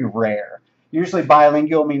very rare. Usually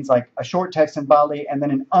bilingual means like a short text in Bali and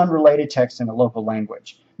then an unrelated text in a local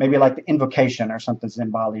language. Maybe like the invocation or something's in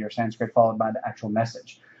Bali or Sanskrit followed by the actual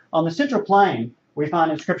message. On the Central Plain, we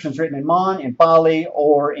find inscriptions written in Mon, in Bali,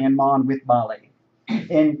 or in Mon with Bali.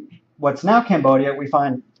 In what's now Cambodia, we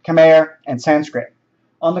find Khmer and Sanskrit.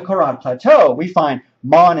 On the Korat Plateau, we find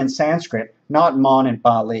Mon in Sanskrit, not Mon in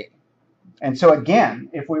Bali. And so again,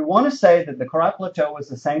 if we want to say that the Korat Plateau was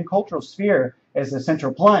the same cultural sphere as the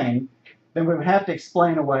Central Plain, then we would have to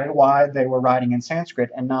explain away why they were writing in Sanskrit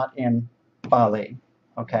and not in Bali.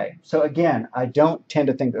 Okay, so again, I don't tend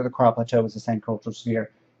to think that the Korat Plateau was the same cultural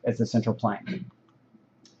sphere as the Central Plain.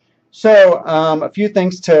 So a few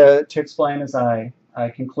things to explain as I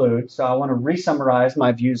conclude. So I want to re-summarize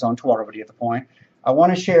my views on Dvāravatī at the point. I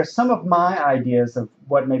want to share some of my ideas of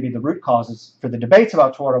what may be the root causes for the debates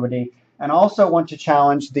about Dvāravatī, and also want to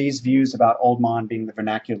challenge these views about Old Mon being the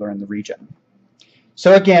vernacular in the region.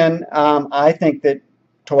 So again, I think that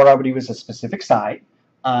Dvāravatī was a specific site.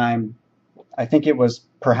 I think it was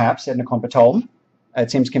perhaps in Nakhon Pathom.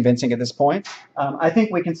 It seems convincing at this point. I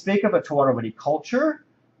think we can speak of a Dvāravatī culture,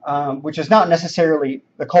 which is not necessarily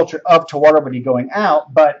the culture of Dvāravatī going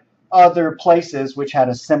out, but other places which had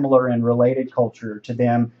a similar and related culture to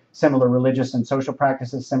them, similar religious and social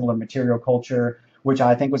practices, similar material culture, which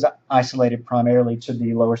I think was isolated primarily to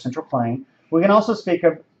the lower Central Plain. We can also speak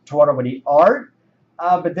of Dvāravatī art,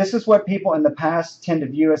 but this is what people in the past tend to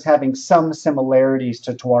view as having some similarities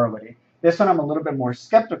to Dvāravatī. This one I'm a little bit more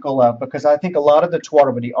skeptical of, because I think a lot of the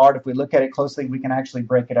Dvāravatī art, if we look at it closely, we can actually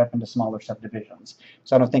break it up into smaller subdivisions.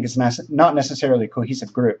 So I don't think it's not necessarily a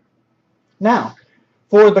cohesive group. Now,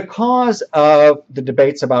 for the cause of the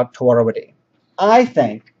debates about Dvāravatī, I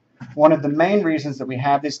think one of the main reasons that we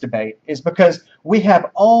have this debate is because we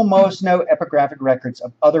have almost no epigraphic records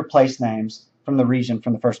of other place names from the region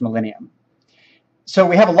from the first millennium. So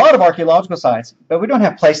we have a lot of archaeological sites, but we don't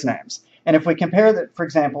have place names. And if we compare that, for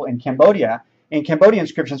example, in Cambodia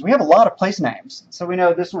inscriptions, we have a lot of place names. So we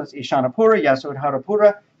know this one's Ishanapura,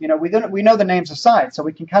 Yasodharapura. You know, we know the names of sites, so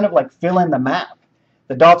we can kind of like fill in the map,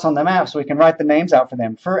 the dots on the map, so we can write the names out for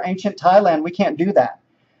them. For ancient Thailand, we can't do that.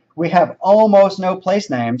 We have almost no place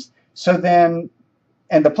names. So then,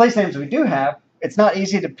 and the place names we do have, it's not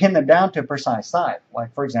easy to pin them down to a precise site.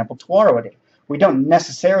 Like, for example, Dvāravatī. We don't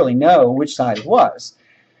necessarily know which site it was.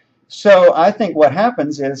 So I think what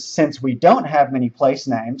happens is, since we don't have many place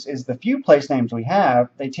names, is the few place names we have,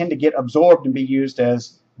 they tend to get absorbed and be used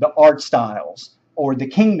as the art styles or the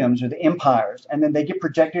kingdoms or the empires, and then they get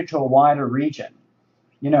projected to a wider region.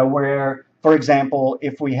 You know, where, for example,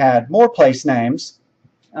 if we had more place names,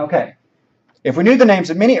 okay, if we knew the names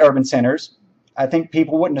of many urban centers, I think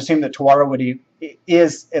people wouldn't assume that Dvāravatī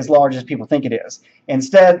is as large as people think it is.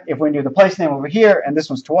 Instead, if we knew the place name over here and this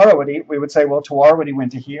was Dvāravatī, we would say, well, Dvāravatī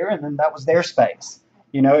went to here and then that was their space.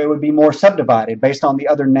 You know, it would be more subdivided based on the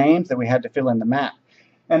other names that we had to fill in the map.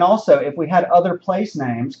 And also, if we had other place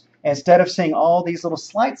names, instead of seeing all these little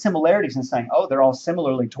slight similarities and saying, oh, they're all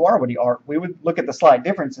similarly Dvāravatī art, we would look at the slight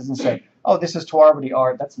differences and say, oh, this is Dvāravatī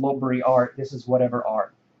art, that's Lopburi art, this is whatever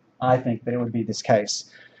art. I think that it would be this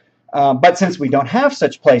case. But since we don't have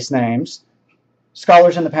such place names,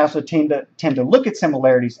 scholars in the past would tend to look at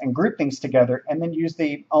similarities and group things together and then use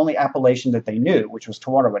the only appellation that they knew, which was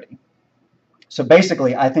Dvāravatī. So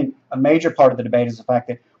basically, I think a major part of the debate is the fact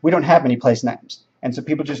that we don't have many place names. And so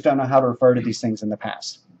people just don't know how to refer to these things in the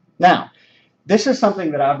past. Now, this is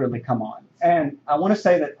something that I've really come on. And I want to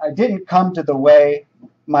say that I didn't come to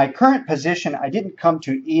my current position, I didn't come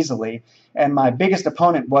to easily. And my biggest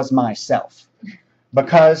opponent was myself.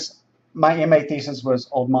 Because my MA thesis was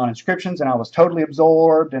Old Mon inscriptions, and I was totally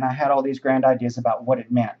absorbed, and I had all these grand ideas about what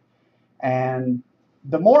it meant. And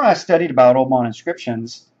the more I studied about Old Mon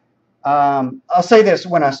inscriptions, I'll say this,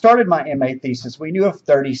 when I started my MA thesis, we knew of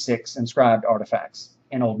 36 inscribed artifacts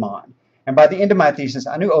in Old Mon. And by the end of my thesis,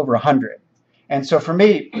 I knew over 100. And so for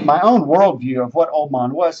me, my own worldview of what Old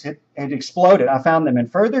Mon was, it exploded. I found them in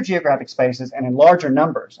further geographic spaces and in larger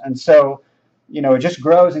numbers. And so, you know, it just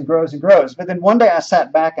grows and grows and grows. But then one day I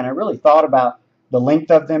sat back and I really thought about the length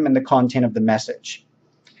of them and the content of the message.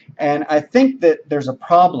 And I think that there's a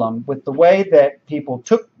problem with the way that people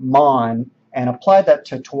took Mon and applied that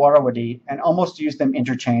to Dvāravatī and almost used them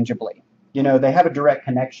interchangeably. You know, they have a direct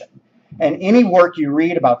connection. And any work you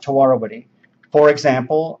read about Dvāravatī, for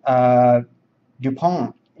example,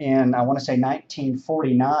 Dupont in, I want to say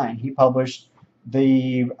 1949, he published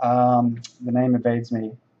the name evades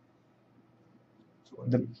me.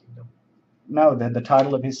 The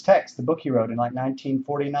title of his text, the book he wrote in like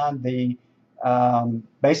 1949,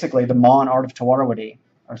 basically the Mon Art of Dvāravatī,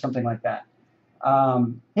 or something like that.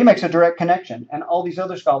 He makes a direct connection, and all these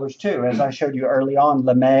other scholars too, as I showed you early on,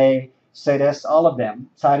 Lemay, Sedes, all of them,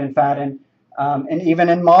 Seiden, Fadden, and even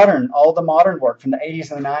in all the modern work from the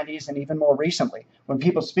 80s and the 90s and even more recently. When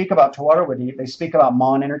people speak about Dvāravatī, they speak about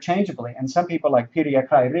Mon interchangeably, and some people like Pirya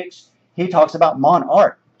Kairich, he talks about Mon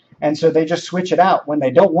art. And so they just switch it out. When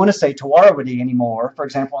they don't want to say Dvāravatī anymore, for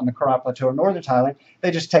example, on the Karat Plateau of northern Thailand,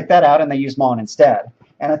 they just take that out and they use Mon instead.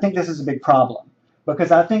 And I think this is a big problem,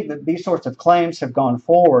 because I think that these sorts of claims have gone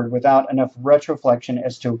forward without enough retroflexion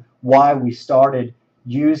as to why we started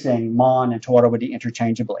using Mon and Dvāravatī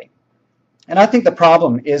interchangeably. And I think the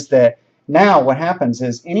problem is that now what happens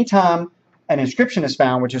is anytime an inscription is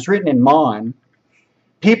found which is written in Mon,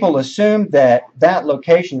 people assume that that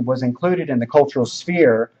location was included in the cultural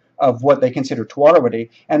sphere of what they consider Dvāravatī,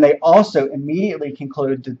 and they also immediately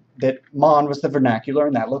conclude that Mon was the vernacular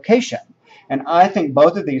in that location. And I think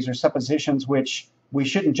both of these are suppositions which we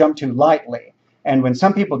shouldn't jump to lightly. And when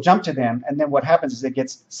some people jump to them, and then what happens is it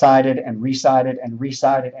gets cited and recited and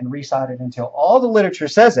recited and recited until all the literature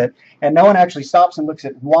says it, and no one actually stops and looks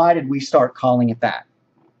at why did we start calling it that.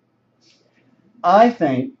 I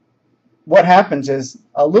think what happens is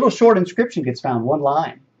a little short inscription gets found, one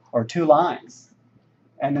line or two lines.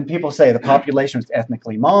 And then people say the population was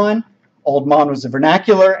ethnically Mon, Old Mon was the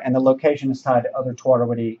vernacular, and the location is tied to other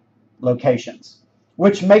Dvāravatī locations,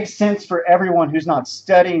 which makes sense for everyone who's not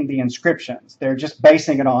studying the inscriptions. They're just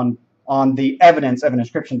basing it on the evidence of an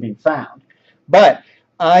inscription being found. But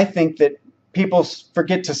I think that people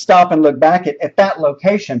forget to stop and look back at that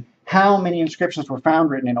location. How many inscriptions were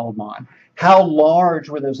found written in Old Mon? How large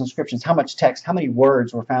were those inscriptions? How much text? How many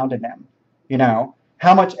words were found in them? You know,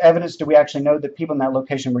 how much evidence do we actually know that people in that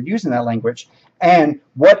location were using that language? And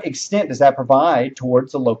what extent does that provide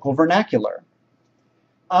towards the local vernacular?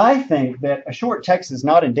 I think that a short text is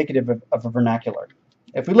not indicative of a vernacular.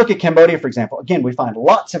 If we look at Cambodia, for example, again, we find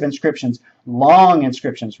lots of inscriptions, long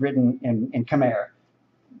inscriptions written in Khmer.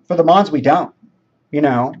 For the Mons, we don't. You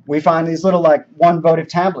know, we find these little, like, one votive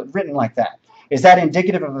tablet written like that. Is that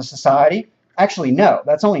indicative of a society? Actually, no.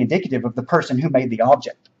 That's only indicative of the person who made the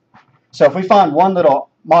object. So if we find one little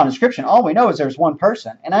Mon inscription, all we know is there's one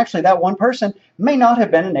person. And actually, that one person may not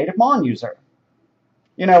have been a native Mon user.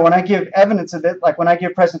 You know, when I give evidence of it, like when I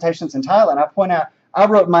give presentations in Thailand, I point out, I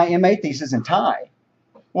wrote my MA thesis in Thai.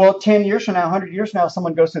 Well, 10 years from now, 100 years from now,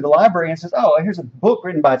 someone goes through the library and says, oh, here's a book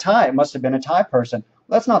written by Thai. It must have been a Thai person.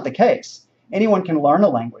 Well, that's not the case. Anyone can learn a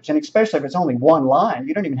language, and especially if it's only one line,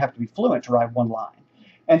 you don't even have to be fluent to write one line.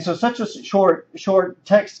 And so such a short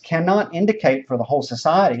text cannot indicate for the whole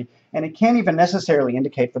society, and it can't even necessarily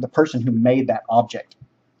indicate for the person who made that object.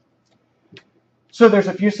 So there's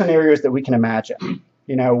a few scenarios that we can imagine.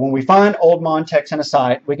 You know, when we find Old Mon text in a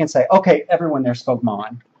site, we can say, okay, everyone there spoke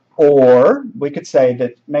Mon. Or we could say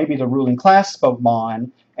that maybe the ruling class spoke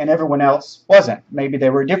Mon and everyone else wasn't. Maybe they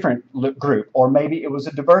were a different group, or maybe it was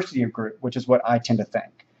a diversity of group, which is what I tend to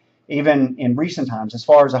think. Even in recent times, as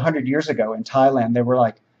far as 100 years ago in Thailand, there were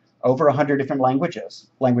like over 100 different languages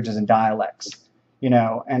and dialects. You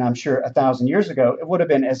know, and I'm sure 1,000 years ago, it would have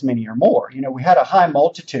been as many or more. You know, we had a high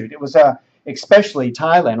multitude. It was especially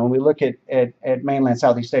Thailand, when we look at mainland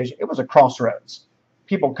Southeast Asia, it was a crossroads.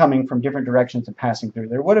 People coming from different directions and passing through.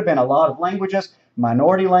 There would have been a lot of languages,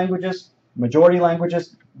 minority languages, majority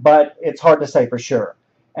languages, but it's hard to say for sure.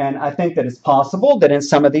 And I think that it's possible that in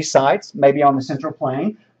some of these sites, maybe on the Central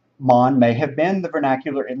Plain, Mon may have been the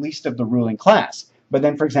vernacular, at least of the ruling class. But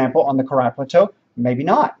then, for example, on the Karai Plateau, maybe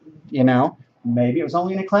not. You know, maybe it was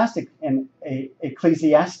only an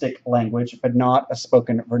ecclesiastic language, but not a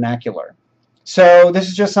spoken vernacular. So this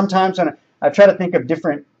is just sometimes, and I try to think of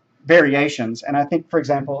different variations, and I think, for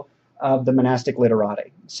example, of the monastic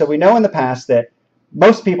literati. So we know in the past that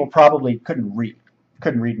most people probably couldn't read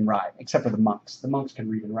and write, except for the monks. The monks could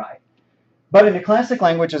read and write. But an ecclesiastic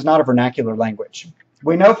language is not a vernacular language.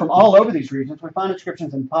 We know from all over these regions, we find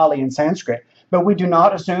inscriptions in Pali and Sanskrit, but we do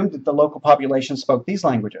not assume that the local population spoke these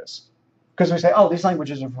languages. Because we say, oh, these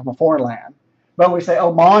languages are from a foreign land. But we say,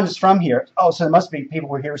 oh, Mon is from here. Oh, so there must be people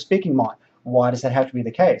who are here speaking Mon. Why does that have to be the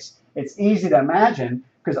case? It's easy to imagine,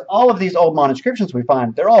 because all of these old Mon inscriptions we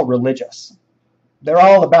find, they're all religious. They're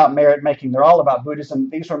all about merit making. They're all about Buddhism.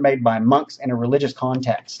 These were made by monks in a religious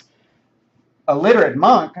context. A literate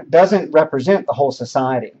monk doesn't represent the whole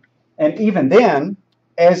society. And even then,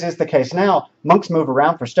 as is the case now, monks move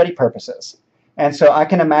around for study purposes. And so I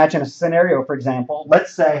can imagine a scenario, for example,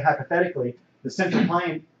 let's say hypothetically, the Central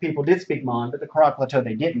Plain people did speak Mon, but the Karai Plateau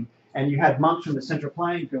they didn't. And you had monks from the Central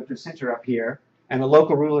Plain go to center up here, and the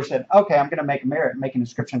local ruler said, okay, I'm going to make a merit, make an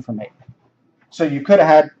inscription for me. So you could have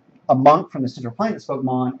had a monk from the Central Plain that spoke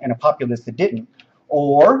Mon and a populace that didn't.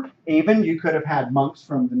 Or even you could have had monks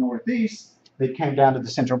from the Northeast that came down to the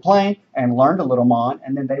Central Plain and learned a little Mon,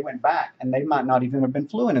 and then they went back, and they might not even have been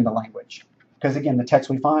fluent in the language. Because again, the texts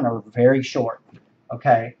we find are very short.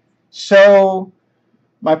 Okay, so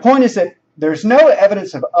my point is that there's no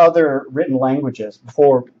evidence of other written languages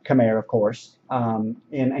before Khmer, of course, in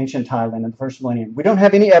ancient Thailand in the first millennium. We don't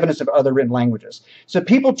have any evidence of other written languages. So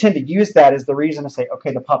people tend to use that as the reason to say,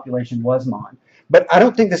 okay, the population was Mon. But I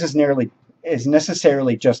don't think this is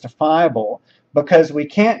necessarily justifiable, because we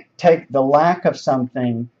can't take the lack of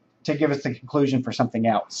something to give us the conclusion for something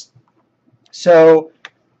else. So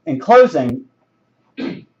in closing,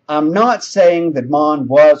 I'm not saying that Mon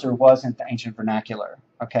was or wasn't the ancient vernacular.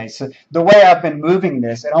 Okay, so the way I've been moving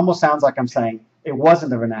this, it almost sounds like I'm saying it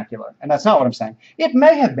wasn't the vernacular. And that's not what I'm saying. It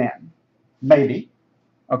may have been. Maybe.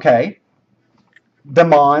 Okay. The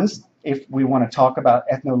Mons, if we want to talk about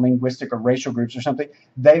ethno-linguistic or racial groups or something,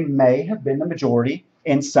 they may have been the majority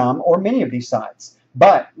in some or many of these sites.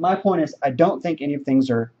 But my point is, I don't think any of things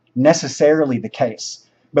are necessarily the case.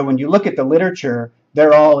 But when you look at the literature,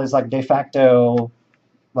 they're all is like de facto,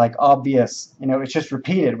 like obvious, you know, it's just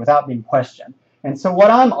repeated without being questioned. And so what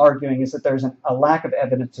I'm arguing is that there's a lack of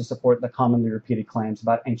evidence to support the commonly repeated claims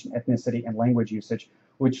about ancient ethnicity and language usage,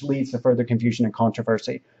 which leads to further confusion and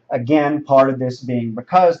controversy. Again, part of this being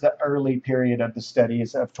because the early period of the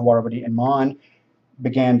studies of Dvāravatī and Mon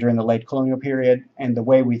began during the late colonial period, and the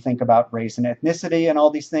way we think about race and ethnicity and all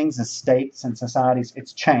these things as states and societies,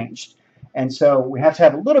 it's changed. And so we have to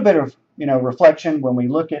have a little bit of, you know, reflection when we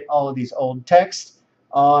look at all of these old texts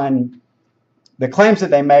on the claims that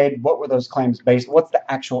they made. What were those claims based? What's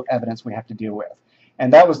the actual evidence we have to deal with?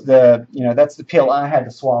 And that was the, you know, that's the pill I had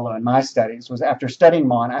to swallow in my studies, was after studying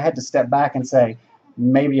Mon, I had to step back and say,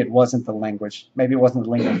 maybe it wasn't the language, maybe it wasn't the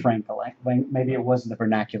lingua franca, maybe it wasn't the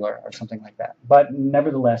vernacular or something like that. But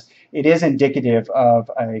nevertheless, it is indicative of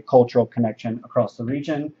a cultural connection across the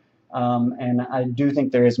region. And I do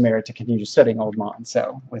think there is merit to continue studying Old Mon.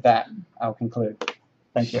 So with that, I'll conclude.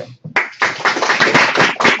 Thank you.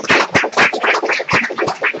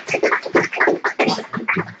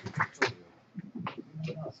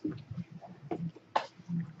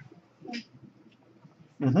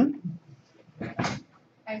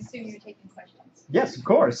 I assume you're taking questions. Yes, of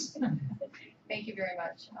course. Thank you very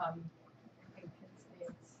much. I think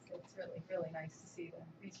it's really, really nice to see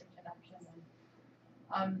the research in action.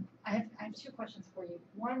 And, I have two questions for you.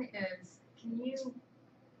 One is, can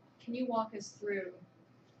you walk us through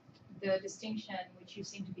the distinction which you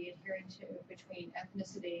seem to be adhering to between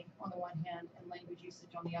ethnicity on the one hand and language usage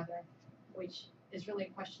on the other, which is really a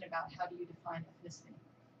question about how do you define ethnicity?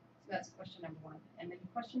 So that's question number one. And then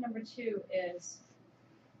question number two is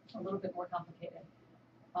a little bit more complicated.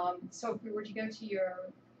 So if we were to go to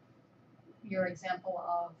your example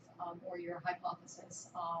of, or your hypothesis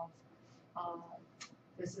of,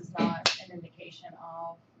 this is not an indication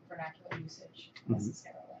of vernacular usage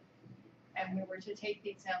necessarily. And we were to take the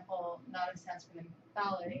example not of Sanskrit and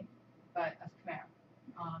Pali, but of Khmer,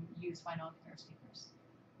 used by non-Khmer speakers,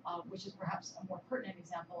 which is perhaps a more pertinent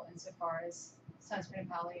example insofar as Sanskrit and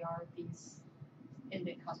Pali are these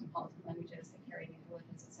Indic cosmopolitan languages that carry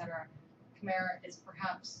Neolithics, etc. Khmer is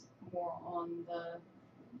perhaps more on the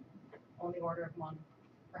order of Mon,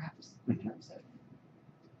 perhaps, in terms of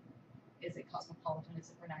is it cosmopolitan,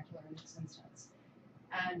 is it vernacular in this instance.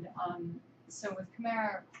 And so with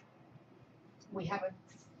Khmer, we have a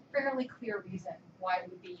fairly clear reason why it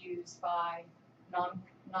would be used by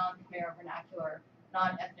non-Khmer vernacular,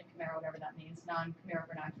 non-ethnic Khmer, whatever that means, non-Khmer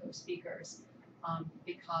vernacular speakers,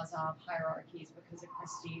 because of hierarchies, because of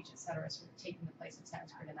prestige, etc., sort of taking the place of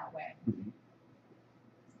Sanskrit in that way.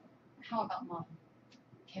 How about Mon?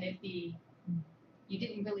 Can it be, you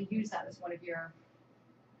didn't really use that as one of your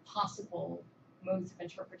possible modes of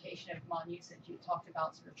interpretation of Mon usage. You talked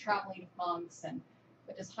about sort of traveling with monks,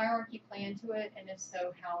 but does hierarchy play into it? And if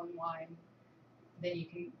so, how and why? Then you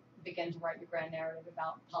can begin to write your grand narrative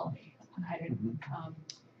about polity.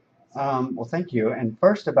 Well, thank you. And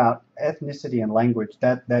first about ethnicity and language,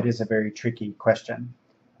 that is a very tricky question.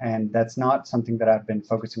 And that's not something that I've been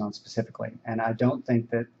focusing on specifically. And I don't think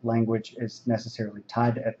that language is necessarily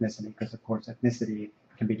tied to ethnicity, because of course ethnicity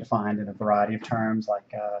can be defined in a variety of terms,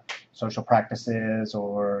 like social practices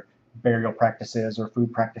or burial practices or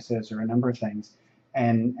food practices or a number of things.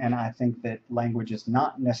 And I think that language is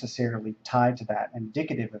not necessarily tied to that,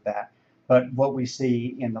 indicative of that. But what we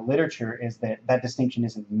see in the literature is that that distinction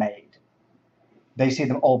isn't made. They see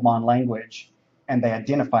the Old Mon language and they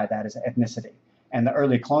identify that as ethnicity. And the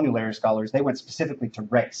early colonial era scholars, they went specifically to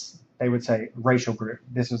race. They would say racial group.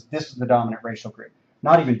 This is the dominant racial group.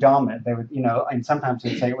 Not even dominant. They would, and sometimes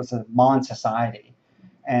they'd say it was a Mon society.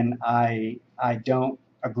 And I don't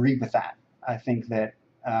agree with that. I think that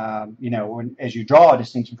as you draw a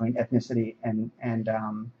distinction between ethnicity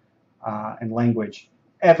and language,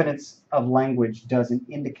 evidence of language doesn't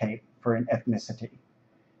indicate for an ethnicity.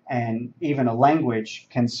 And even a language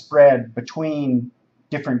can spread between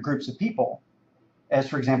different groups of people. As,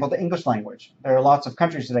 for example, the English language. There are lots of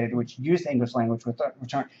countries today which use the English language,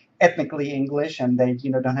 which aren't ethnically English, and they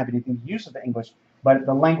don't have anything to use with the English, but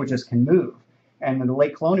the languages can move. And in the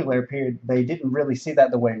late colonial era period, they didn't really see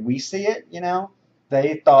that the way we see it,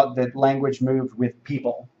 They thought that language moved with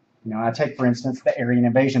people. I take, for instance, the Aryan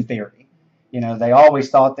invasion theory. They always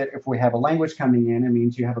thought that if we have a language coming in, it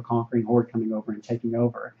means you have a conquering horde coming over and taking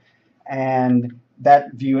over. And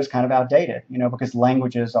that view is kind of outdated, because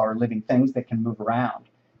languages are living things that can move around.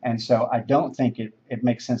 And so I don't think it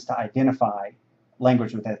makes sense to identify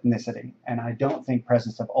language with ethnicity. And I don't think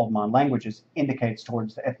presence of Old Mon languages indicates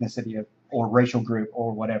towards the ethnicity of or racial group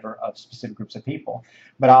or whatever of specific groups of people.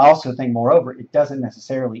 But I also think, moreover, it doesn't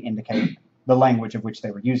necessarily indicate the language of which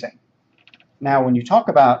they were using. Now, when you talk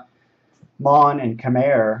about Mon and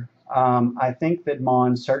Khmer, I think that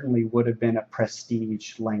Mon certainly would have been a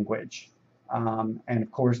prestige language. And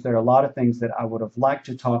of course, there are a lot of things that I would have liked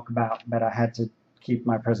to talk about, but I had to keep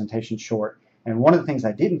my presentation short. And one of the things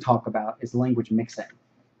I didn't talk about is language mixing.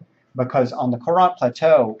 Because on the Korat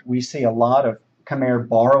Plateau, we see a lot of Khmer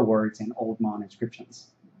borrow words in Old Mon inscriptions.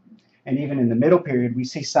 And even in the Middle Period, we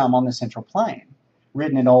see some on the Central Plain,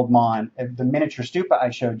 written in Old Mon. The miniature stupa I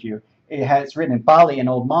showed you, it's written in Bali in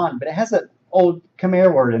Old Mon, but it has an old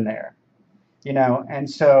Khmer word in there. And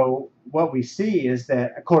so what we see is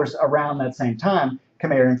that, of course, around that same time,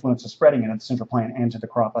 Khmer influence was spreading into the Central Plain and to the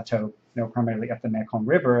Korat Plateau, primarily up the Mekong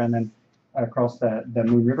River and then across the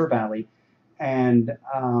Moon River Valley. And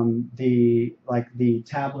the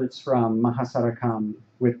tablets from Mahasarakam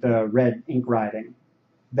with the red ink writing,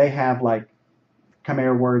 they have like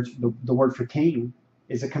Khmer words. The word for king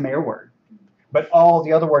is a Khmer word, but all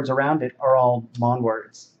the other words around it are all Mon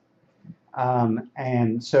words.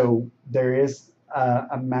 And so there is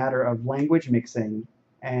a matter of language mixing,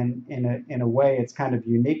 and in a way it's kind of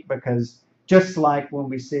unique, because just like when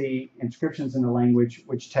we see inscriptions in the language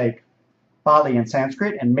which take Pali and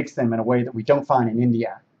Sanskrit and mix them in a way that we don't find in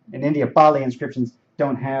India. In India, Pali inscriptions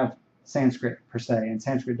don't have Sanskrit per se, and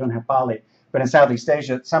Sanskrit don't have Pali. But in Southeast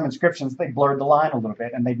Asia, some inscriptions, they blurred the line a little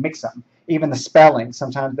bit and they'd mix them. Even the spelling,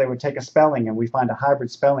 sometimes they would take a spelling and we find a hybrid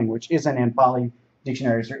spelling which isn't in Pali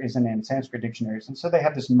dictionaries or isn't in Sanskrit dictionaries. And so they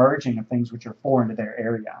have this merging of things which are foreign to their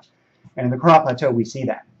area. And in the Korat Plateau, we see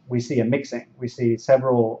that. We see a mixing. We see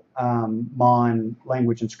several Mon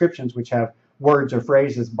language inscriptions which have words or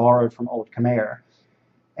phrases borrowed from Old Khmer.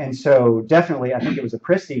 And so definitely, I think it was a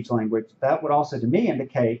prestige language. That would also, to me,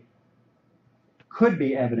 indicate, could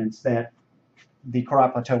be evidence that the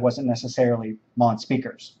Korat Plateau wasn't necessarily Mon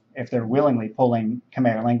speakers, if they're willingly pulling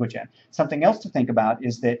Khmer language in. Something else to think about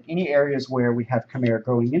is that any areas where we have Khmer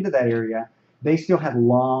going into that area, they still had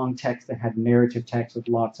long text that had narrative text with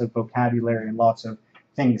lots of vocabulary and lots of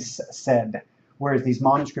things said, whereas these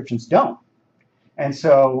Mon inscriptions don't. And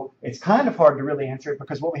so it's kind of hard to really answer it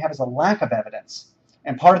because what we have is a lack of evidence.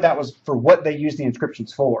 And part of that was for what they used the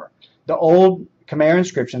inscriptions for. The old Khmer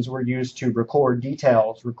inscriptions were used to record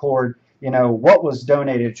details, record, what was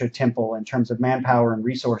donated to a temple in terms of manpower and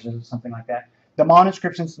resources or something like that. The Mon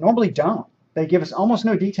inscriptions normally don't. They give us almost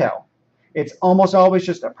no detail. It's almost always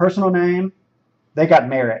just a personal name. They got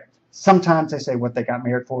merit. Sometimes they say what they got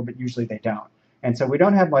merit for, but usually they don't. And so we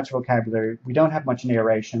don't have much vocabulary. We don't have much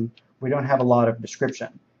narration. We don't have a lot of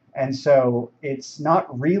description. And so it's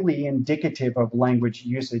not really indicative of language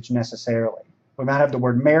usage necessarily. We might have the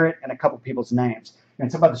word merit and a couple people's names.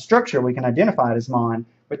 And so by the structure, we can identify it as Mon,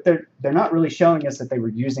 but they're not really showing us that they were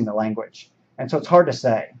using the language. And so it's hard to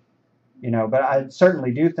say, but I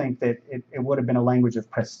certainly do think that it would have been a language of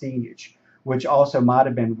prestige, which also might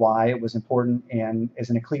have been why it was important as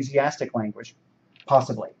an ecclesiastic language,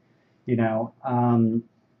 possibly.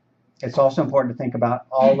 It's also important to think about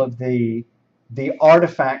all of the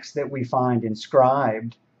artifacts that we find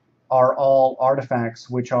inscribed are all artifacts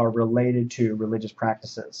which are related to religious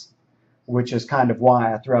practices, which is kind of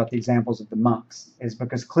why I threw out the examples of the monks, is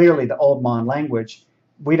because clearly the Old Mon language,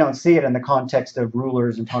 we don't see it in the context of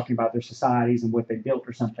rulers and talking about their societies and what they built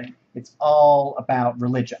or something. It's all about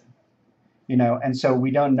religion, and so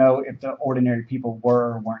we don't know if the ordinary people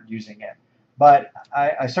were or weren't using it. But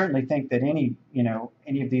I certainly think that any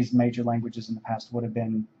of these major languages in the past would have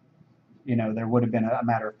been, there would have been a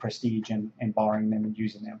matter of prestige in borrowing them and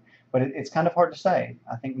using them. But it's kind of hard to say,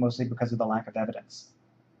 I think mostly because of the lack of evidence.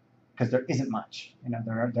 Because there isn't much.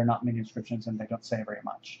 There are not many inscriptions and they don't say very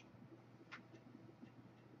much.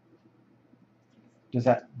 Does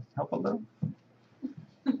that help a little?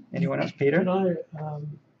 Anyone else? Peter?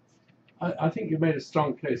 I think you made a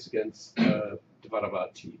strong case against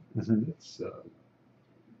Dvāravatī. Mm-hmm. It's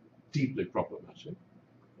deeply problematic,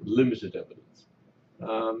 limited evidence.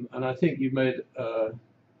 And I think you made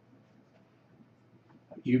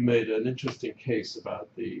an interesting case about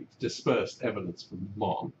the dispersed evidence from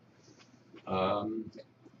Mon.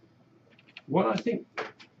 What I think,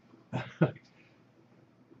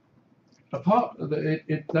 apart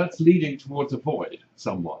that's leading towards a void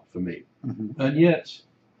somewhat for me. Mm-hmm. And yet,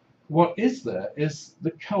 what is there is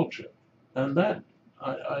the culture, and that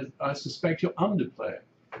I suspect you're underplaying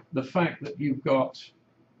the fact that you've got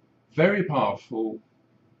very powerful,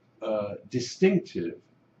 distinctive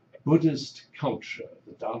Buddhist culture,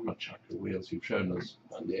 the Dharma Chakra wheels you've shown us,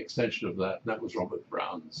 and the extension of that was Robert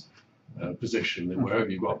Brown's position, and wherever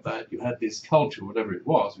you got that, you had this culture, whatever it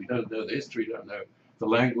was. We don't know the history, don't know the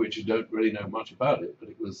language, you don't really know much about it, but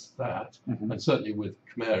it was that, mm-hmm. and certainly with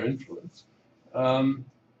Khmer influence.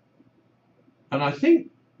 And I think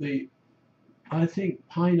Pina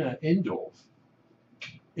Indorf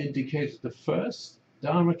indicated the first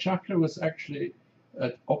Dharma Chakra was actually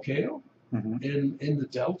at Okeo, mm-hmm. in the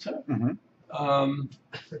Delta. Mm-hmm.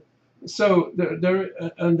 So there,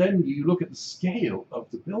 and then you look at the scale of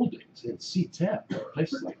the buildings in Sitep,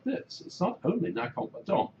 places like this. It's not only Nakhon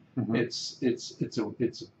Pathom. Mm-hmm. It's a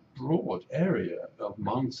broad area of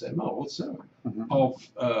Mang Sema also, mm-hmm. of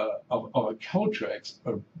a culture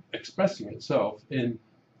expressing itself in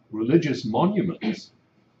religious monuments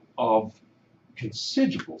of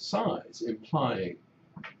considerable size, implying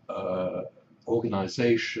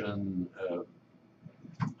organization,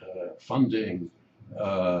 funding,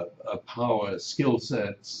 power, skill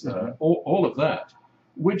sets, all of that,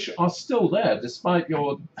 which are still there despite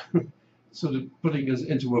your sort of putting us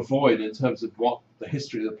into a void in terms of what the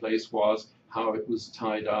history of the place was, how it was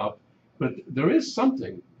tied up. But there is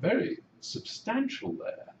something very substantial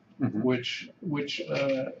there, mm-hmm. which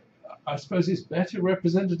I suppose is better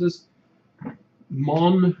represented as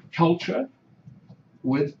Mon culture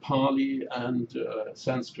with Pali and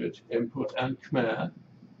Sanskrit input and Khmer,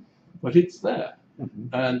 but it's there.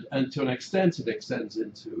 Mm-hmm. And to an extent it extends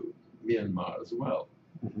into Myanmar as well,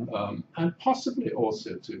 mm-hmm. And possibly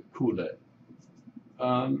also to Kule.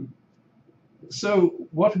 So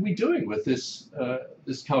what are we doing with this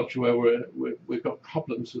this culture where we've got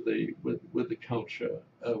problems with the culture?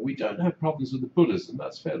 We don't have problems with the Buddhism,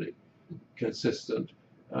 that's fairly consistent,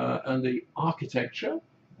 and the architecture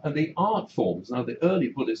and the art forms. Now the early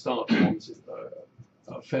Buddhist art forms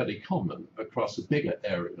are fairly common across a bigger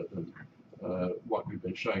area than what we've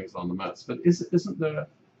been showing us on the maps. But isn't there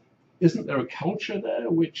a culture there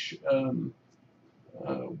which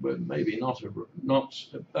maybe not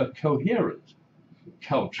a coherent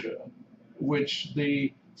culture, which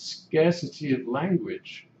the scarcity of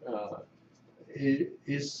language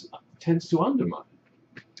tends to undermine?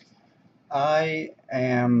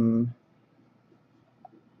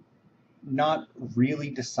 not really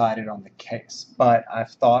decided on the case, but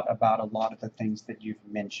I've thought about a lot of the things that you've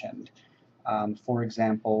mentioned. For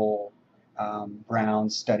example,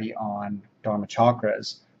 Brown's study on Dharma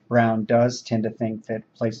chakras. Brown does tend to think that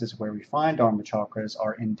places where we find Dharma chakras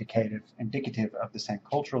are indicative of the same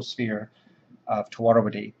cultural sphere of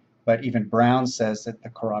Dvāravatī. But even Brown says that the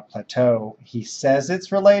Karat Plateau, he says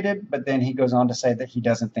it's related, but then he goes on to say that he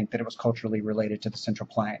doesn't think that it was culturally related to the Central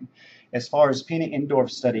Plain. As far as Pina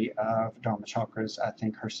Indorf's study of Dharma chakras, I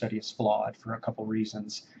think her study is flawed for a couple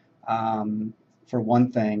reasons. For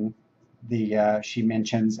one thing, she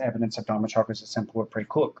mentions evidence of Dharma chakras at Central Plain of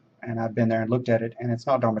Thailand, and I've been there and looked at it, and it's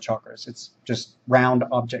not Dharma chakras. It's just round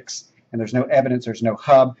objects, and there's no evidence, there's no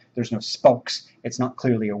hub, there's no spokes. It's not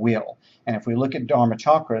clearly a wheel. And if we look at Dharma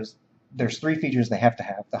chakras, there's three features they have to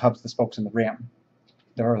have: the hubs, the spokes, and the rim,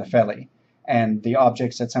 or the feli. And the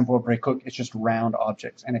objects at Central Plain of Thailand, it's just round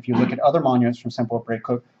objects. And if you look at other monuments from Central Plain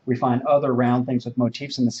of Thailand, we find other round things with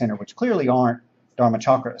motifs in the center, which clearly aren't Dharma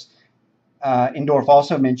chakras. Indorf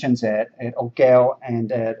also mentions it at Okeo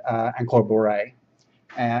and at Angkor Borei.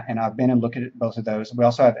 And I've been and looked at both of those. We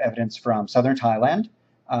also have evidence from southern Thailand,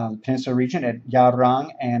 peninsula region at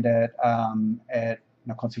Yarang and at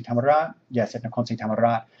Nakhon Si Thammarat. Yes, at Nakhon Si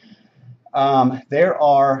Thammarat. There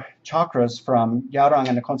are chakras from Yarang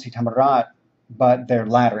and Nakhon Si Thammarat, but they're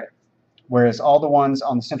laterite. Whereas all the ones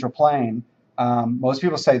on the Central Plain, most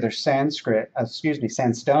people say they're sandstone,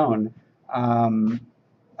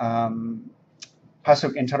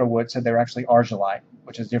 Pasuk Intarawut said they're actually argillite,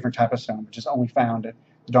 which is a different type of stone, which is only found at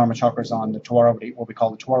the Dharma chakras on the Dvāravatī, what we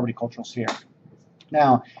call the Dvāravatī cultural sphere.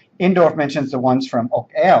 Now, Indorf mentions the ones from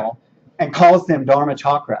Okeo and calls them Dharma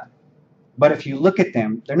chakra. But if you look at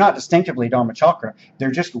them, they're not distinctively Dharma chakra.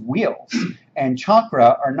 They're just wheels. And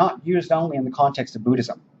chakra are not used only in the context of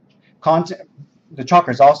Buddhism. The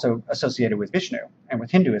chakra is also associated with Vishnu and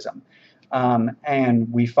with Hinduism.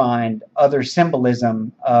 And we find other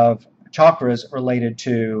symbolism of chakras related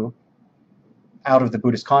to out of the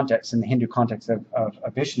Buddhist context and the Hindu context of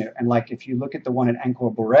Vishnu. And like if you look at the one at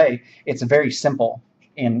Angkor Borei, it's very simple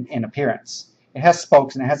in appearance. It has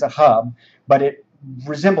spokes and it has a hub, but it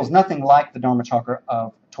resembles nothing like the Dharma chakra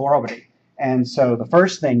of Dvāravatī. And so the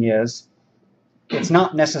first thing is, it's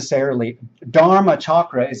not necessarily, Dharma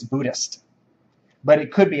chakra is Buddhist, but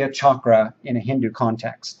it could be a chakra in a Hindu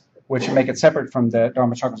context, which would make it separate from the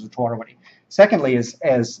Dharma chakras of Dvāravatī. Secondly, is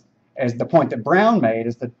as the point that Brown made,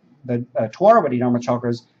 is that the Dvāravatī Dharma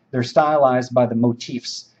chakras, they're stylized by the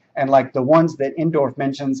motifs. And like the ones that Indorf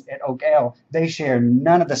mentions at Okeo, they share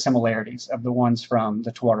none of the similarities of the ones from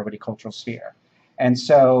the Dvāravatī cultural sphere. And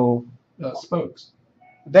so spokes.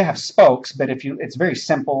 They have spokes, but it's very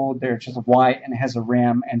simple. They're just white and it has a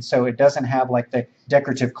rim, and so it doesn't have like the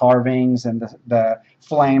decorative carvings and the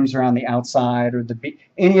flames around the outside or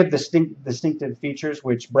any of the distinctive features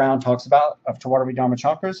which Brown talks about of Dvāravatī Dharma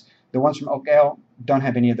chakras. The ones from Okeo don't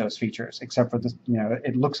have any of those features except for this.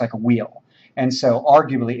 It looks like a wheel, and so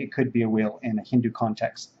arguably it could be a wheel in a Hindu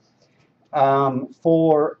context.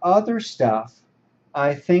 For other stuff,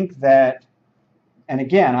 I think that. And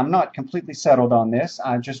again, I'm not completely settled on this.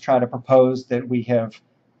 I just try to propose that we have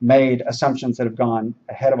made assumptions that have gone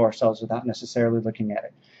ahead of ourselves without necessarily looking at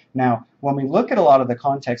it. Now, when we look at a lot of the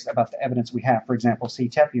context about the evidence we have, for example,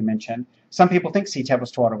 Sitep you mentioned, some people think Sitep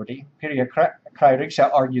was Dvāravatī. Pirya Krayariksha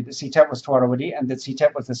argued that Sitep was Dvāravatī and that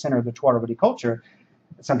Sitep was the center of the Dvāravatī culture.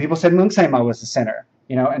 Some people said Mungsema was the center,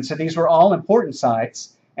 and so these were all important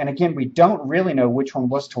sites. And again, we don't really know which one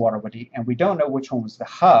was Dvāravatī, and we don't know which one was the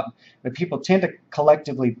hub, but people tend to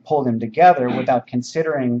collectively pull them together without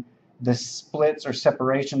considering the splits or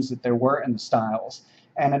separations that there were in the styles.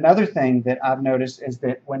 And another thing that I've noticed is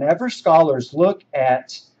that whenever scholars look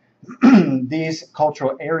at these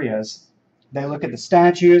cultural areas, they look at the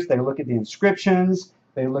statues, they look at the inscriptions,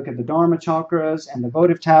 they look at the Dharma chakras and the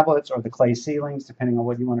votive tablets or the clay ceilings, depending on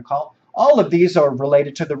what you want to call it. All of these are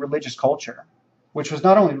related to the religious culture, which was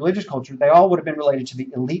not only religious culture, they all would have been related to the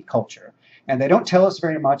elite culture. And they don't tell us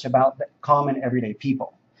very much about the common everyday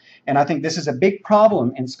people. And I think this is a big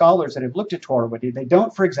problem in scholars that have looked at Dvāravatī. They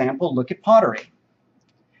don't, for example, look at pottery.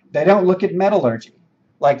 They don't look at metallurgy.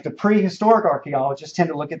 Like the prehistoric archaeologists tend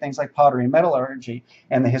to look at things like pottery and metallurgy,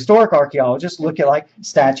 and the historic archaeologists look at like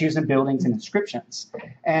statues and buildings and inscriptions.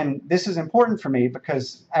 And this is important for me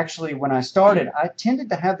because actually when I started, I tended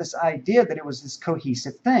to have this idea that it was this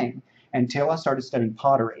cohesive thing, until I started studying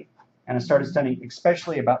pottery. And I started studying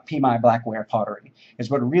especially about Pimai blackware pottery, is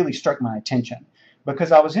what really struck my attention.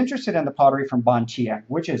 Because I was interested in the pottery from Ban Chiang,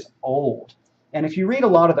 which is old. And if you read a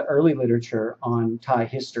lot of the early literature on Thai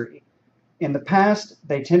history, in the past,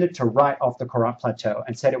 they tended to write off the Korat Plateau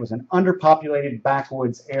and said it was an underpopulated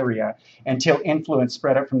backwoods area until influence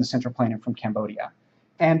spread up from the Central Plain and from Cambodia.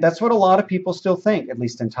 And that's what a lot of people still think, at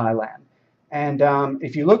least in Thailand. And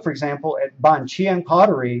if you look, for example, at Ban Chiang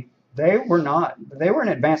pottery, they were an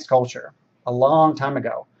advanced culture a long time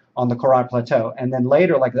ago on the Korat Plateau. And then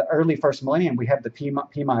later, like the early first millennium, we have the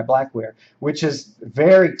Pimai blackware, which is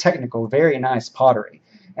very technical, very nice pottery.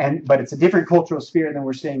 But it's a different cultural sphere than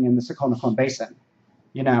we're seeing in the Sakona Basin,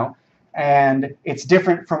 you know. And it's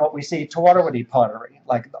different from what we see Dvāravatī pottery.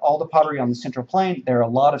 Like all the pottery on the Central Plain, there are a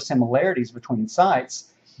lot of similarities between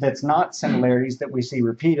sites that's not similarities that we see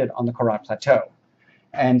repeated on the Korat Plateau.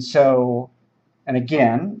 And so, and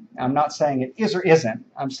again, I'm not saying it is or isn't.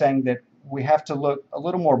 I'm saying that we have to look a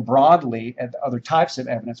little more broadly at the other types of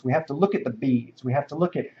evidence. We have to look at the beads. We have to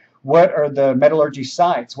look at what are the metallurgy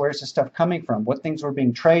sites, where's the stuff coming from, what things were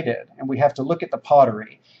being traded, and we have to look at the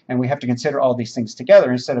pottery, and we have to consider all these things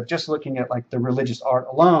together instead of just looking at like the religious art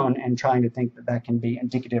alone and trying to think that that can be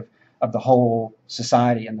indicative of the whole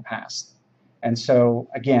society in the past. And so,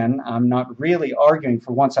 again, I'm not really arguing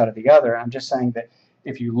for one side or the other. I'm just saying that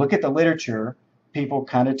if you look at the literature, people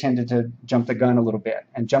kind of tended to jump the gun a little bit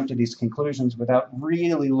and jump to these conclusions without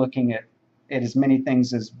really looking at as many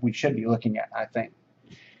things as we should be looking at, I think.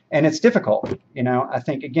 And it's difficult, you know. I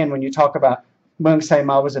think, again, when you talk about Mung Se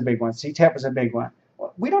Ma was a big one, Sitet was a big one.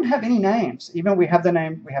 We don't have any names. Even we have the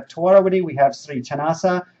name, we have Dvāravatī, we have Sri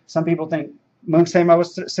Chanasa. Some people think Mung Se Ma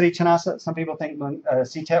was Sri Chanasa. Some people think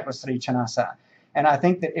Sitet was Sri Chanasa. And I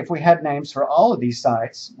think that if we had names for all of these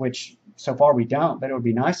sites, which so far we don't, but it would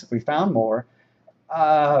be nice if we found more,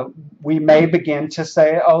 we may begin to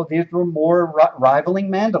say, oh, these were more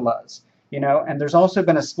rivaling mandalas. You know, and there's also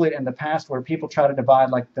been a split in the past where people try to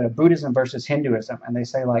divide like the Buddhism versus Hinduism, and they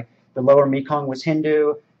say like the lower Mekong was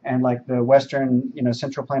Hindu and like the western, you know,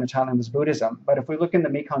 Central Plain of Thailand was Buddhism. But if we look in the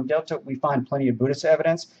Mekong Delta, we find plenty of Buddhist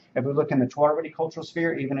evidence. If we look in the Dvāravatī cultural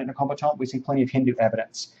sphere, even in the Nakhon we see plenty of Hindu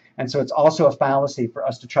evidence. And so it's also a fallacy for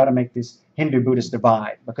us to try to make this Hindu-Buddhist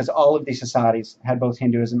divide, because all of these societies had both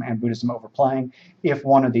Hinduism and Buddhism overplaying, if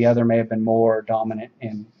one or the other may have been more dominant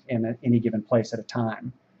in any given place at a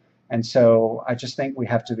time. And so I just think we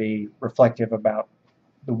have to be reflective about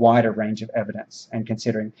the wider range of evidence and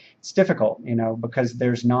considering it's difficult, you know, because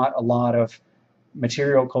there's not a lot of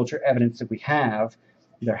material culture evidence that we have.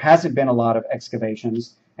 There hasn't been a lot of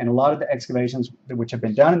excavations, and a lot of the excavations which have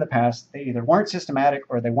been done in the past, they either weren't systematic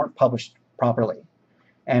or they weren't published properly.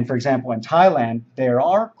 And for example, in Thailand, there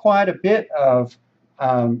are quite a bit of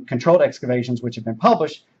controlled excavations which have been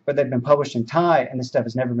published, but they've been published in Thai, and this stuff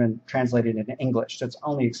has never been translated into English. So it's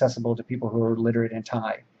only accessible to people who are literate in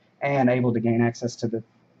Thai and able to gain access to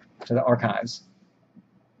the archives.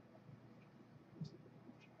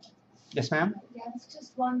 Yes, ma'am? Yeah, I was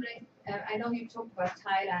just wondering, I know you talked about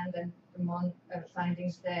Thailand and the Mon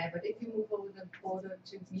findings there, but if you move over the border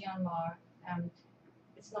to Myanmar,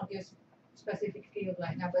 it's not your specific field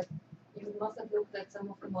right now, but you must have looked at some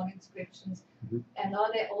of the Mon inscriptions. Mm-hmm. And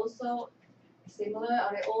are they also similar?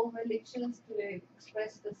 Are they all religious? Do they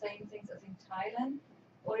express the same things as in Thailand?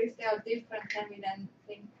 Or if they are different, can we then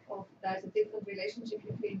think of there's a different relationship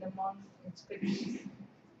between the Mon inscriptions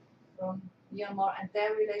from Myanmar and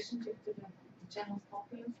their relationship to the general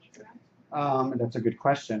populace? That's a good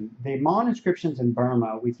question. The Mon inscriptions in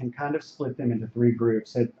Burma, we can kind of split them into three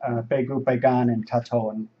groups, Pegu, Pagan, and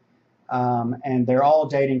Taton. And they're all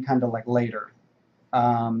dating kind of like later.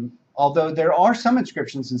 Although there are some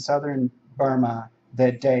inscriptions in southern Burma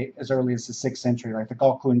that date as early as the 6th century, like the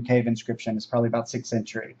Gokun cave inscription is probably about 6th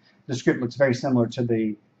century. The script looks very similar to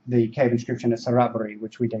the cave inscription at Saraburi,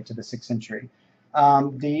 which we date to the 6th century.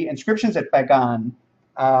 The inscriptions at Bagan,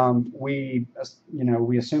 we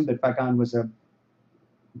assume that Bagan was a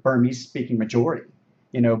Burmese-speaking majority,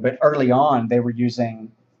 you know, but early on they were using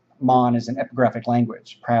Mon as an epigraphic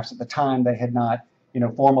language. Perhaps at the time they had not, you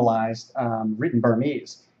know, formalized written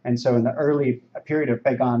Burmese. And so in the early period of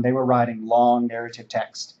Bagan, they were writing long narrative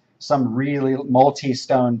text, some really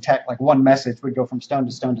multi-stone text, like one message would go from stone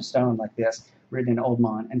to stone to stone like this, written in Old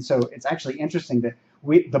Mon. And so it's actually interesting that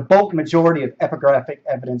the bulk majority of epigraphic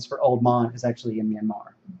evidence for Old Mon is actually in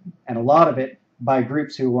Myanmar. And a lot of it by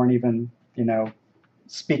groups who weren't even, you know,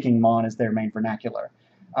 speaking Mon as their main vernacular.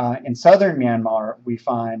 In southern Myanmar, we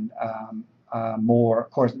find more, of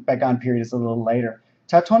course, Bagan period is a little later.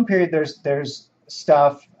 Taton period, there's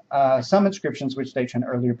stuff, some inscriptions which date to an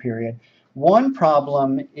earlier period. One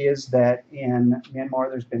problem is that in Myanmar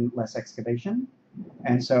there's been less excavation,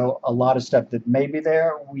 and so a lot of stuff that may be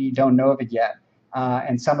there, we don't know of it yet.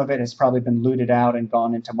 And some of it has probably been looted out and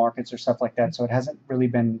gone into markets or stuff like that, so it hasn't really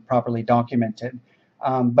been properly documented.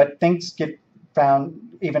 But things get found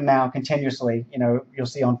even now continuously. You know, you'll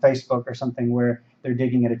see on Facebook or something where they're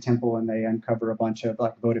digging at a temple and they uncover a bunch of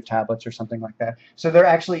like votive tablets or something like that. So there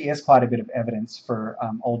actually is quite a bit of evidence for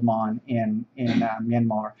Old Mon in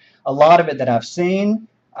Myanmar. A lot of it that I've seen,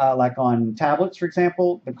 like on tablets, for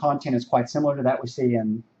example, the content is quite similar to that we see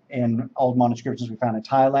in Old Mon inscriptions we found in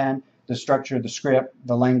Thailand. The structure, the script,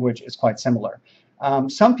 the language is quite similar.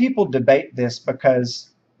 Some people debate this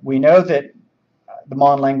because we know that the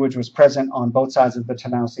Mon language was present on both sides of the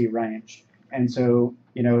Tanao range. And so,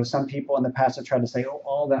 you know, some people in the past have tried to say, oh,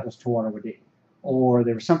 all that was Dvāravatī. Or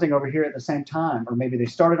there was something over here at the same time. Or maybe they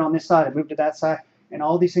started on this side and moved to that side. And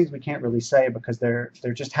all these things we can't really say because there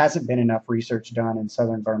just hasn't been enough research done in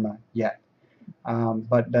southern Burma yet.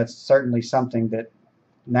 But that's certainly something that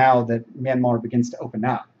now that Myanmar begins to open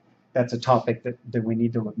up, that's a topic that we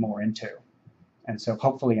need to look more into. And so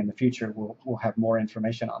hopefully in the future we'll have more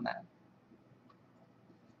information on that.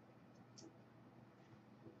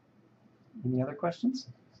 Any other questions?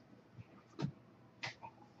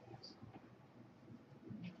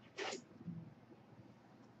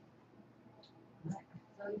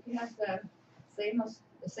 So if you have the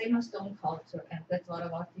same as stone culture and the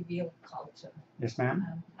Dvāravatī wheel culture. Yes,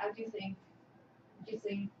 ma'am. How do you think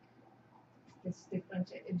it's different?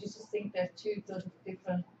 Do you just think there are two sort of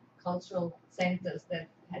different cultural centers that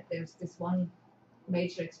there's this one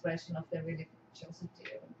major expression of their religiosity?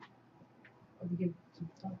 Or could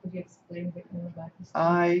you explain a bit more about this?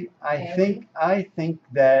 I think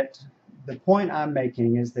that the point I'm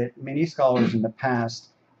making is that many scholars in the past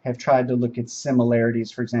have tried to look at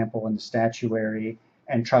similarities, for example, in the statuary,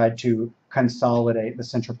 and tried to consolidate the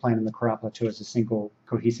Central Plain and the Kara Plateau as a single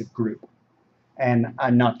cohesive group. And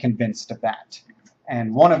I'm not convinced of that.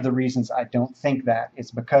 And one of the reasons I don't think that is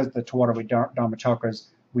because the Dvāravatī Dharma chakras,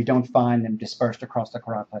 we don't find them dispersed across the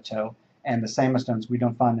Kara Plateau, and the Sama stones, we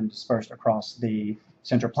don't find them dispersed across the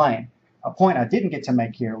Central Plain. A point I didn't get to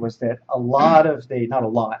make here was that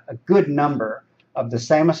a good number of the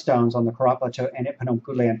Sama stones on the Kara Plateau and at Phnom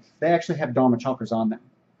Kulen, they actually have Dharma chakras on them.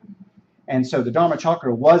 And so the Dharma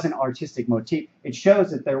chakra was an artistic motif. It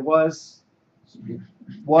shows that there was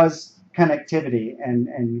connectivity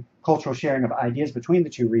and cultural sharing of ideas between the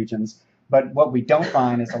two regions. But what we don't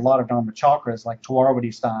find is a lot of Dharma chakras, like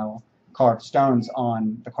Dvāravatī style carved stones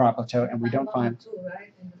on the Kara Plateau, and we don't find.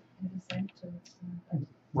 Right? In the center.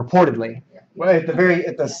 Reportedly, Yeah. well, at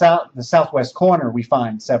the southwest corner, we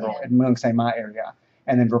find several in Muang Say Ma area,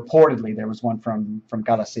 and then reportedly there was one from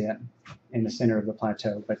Galasian in the center of the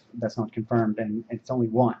plateau, but that's not confirmed, and it's only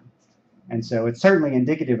one. And so it's certainly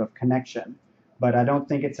indicative of connection, but I don't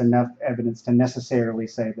think it's enough evidence to necessarily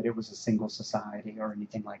say that it was a single society or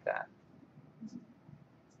anything like that.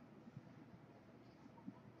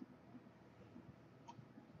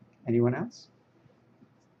 Anyone else?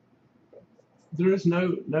 There is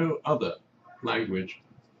no other language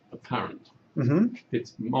apparent. Mm-hmm.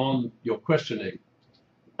 It's Mon, you're questioning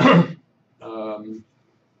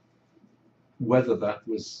whether that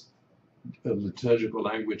was a liturgical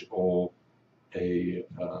language or a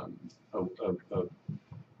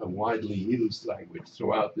widely used language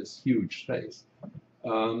throughout this huge space.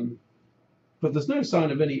 But there's no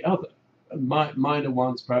sign of any other. Minor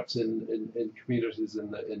ones perhaps in communities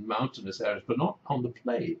in mountainous areas, but not on the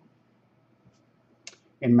plain.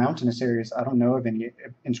 In mountainous areas, I don't know of any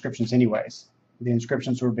inscriptions anyways. The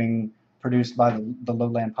inscriptions were being produced by the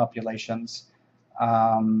lowland populations,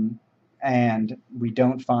 and we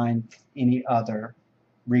don't find any other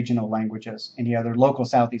regional languages, any other local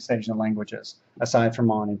Southeast Asian languages, aside from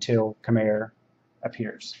Mon until Khmer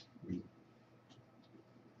appears.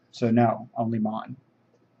 So no, only Mon.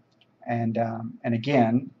 And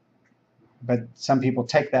again, but some people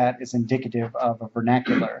take that as indicative of a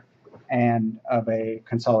vernacular and of a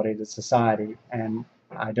consolidated society, and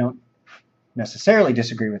I don't necessarily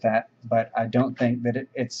disagree with that, but I don't think that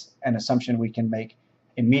it's an assumption we can make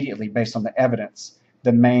immediately based on the evidence,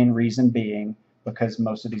 the main reason being because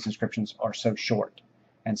most of these inscriptions are so short.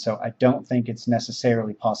 And so I don't think it's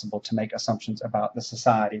necessarily possible to make assumptions about the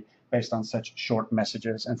society based on such short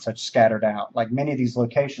messages and such scattered out. Like many of these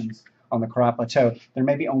locations on the Kara Plateau, there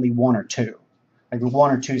may be only one or two. Like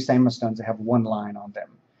one or two Sama stones that have one line on them.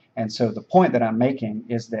 And so the point that I'm making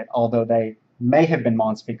is that although they may have been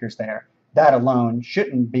Mon speakers there, that alone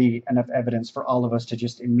shouldn't be enough evidence for all of us to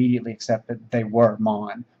just immediately accept that they were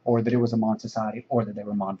Mon, or that it was a Mon society, or that they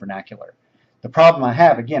were Mon vernacular. The problem I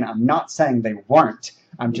have, again, I'm not saying they weren't.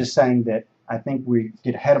 I'm just saying that I think we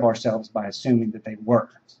get ahead of ourselves by assuming that they were,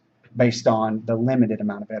 based on the limited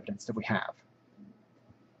amount of evidence that we have.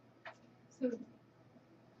 So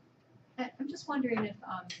I'm just wondering if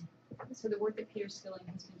So the work that Peter Skilling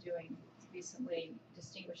has been doing recently,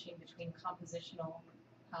 distinguishing between compositional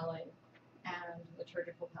palette and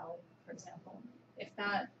liturgical palette, for example, if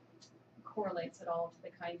that correlates at all to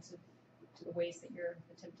the kinds of to the ways that you're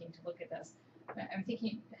attempting to look at this. I'm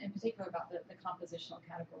thinking in particular about the compositional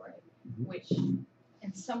category, which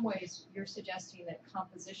in some ways you're suggesting that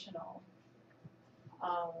compositional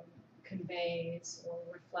conveys or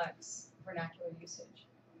reflects vernacular usage.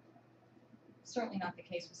 Certainly not the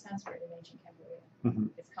case with Sanskrit in ancient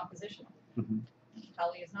Cambodia. It's compositional.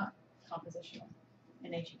 Pali is not compositional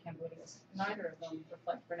in ancient Cambodia. Neither of them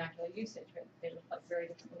reflect vernacular usage, but they reflect very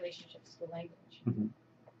different relationships to the language.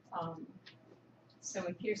 So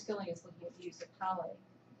when Peter Skilling is looking at the use of Pali,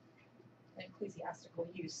 an ecclesiastical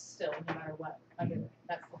use still, no matter what,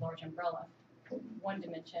 that's the large umbrella. One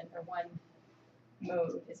dimension or one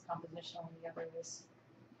mode is compositional, and the other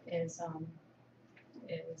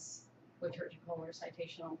is liturgical or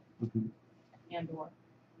citational, and/or.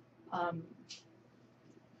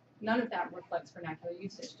 None of that reflects vernacular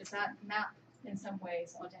usage. Does that map in some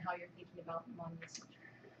ways onto how you're thinking about non-usage?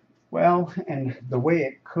 Well, and the way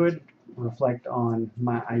it could reflect on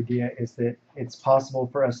my idea is that it's possible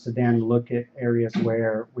for us to then look at areas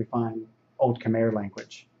where we find Old Khmer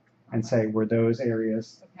language and say, were those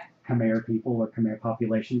areas Khmer people or Khmer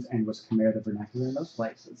populations, and was Khmer the vernacular in those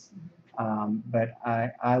places? But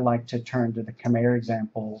I like to turn to the Khmer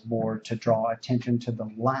example more to draw attention to the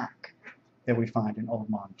lack that we find in Old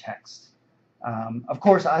Mon text. Of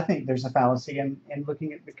course, I think there's a fallacy in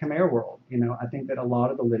looking at the Khmer world. I think that a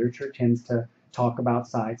lot of the literature tends to talk about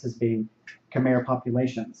sites as being Khmer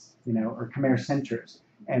populations, or Khmer centers.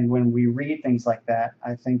 And when we read things like that,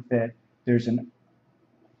 I think that there's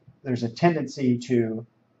a tendency to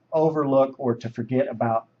overlook or to forget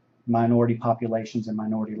about minority populations and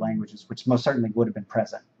minority languages, which most certainly would have been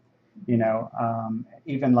present.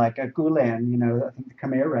 Even like a Gulen, I think the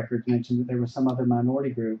Khmer records mentioned that there was some other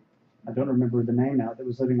minority group, I don't remember the name now, that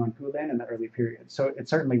was living on Gulen in the early period. So it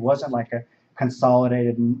certainly wasn't like a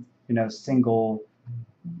consolidated, single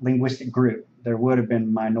linguistic group. There would have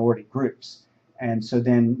been minority groups. And so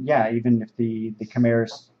then, even if the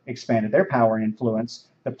Khmers expanded their power and influence,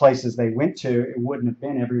 the places they went to, it wouldn't have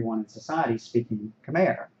been everyone in society speaking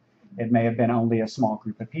Khmer. It may have been only a small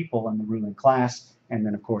group of people in the ruling class, and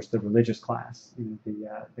then, of course, the religious class,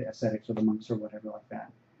 the ascetics or the monks or whatever like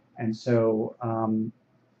that. And so,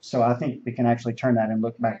 so I think we can actually turn that and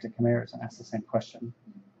look back to Khmers and ask the same question.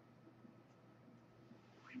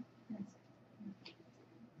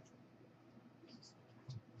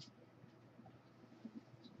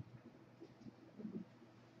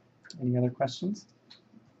 Any other questions?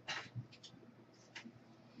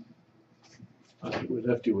 I think we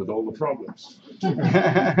left you with all the problems.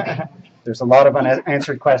 There's a lot of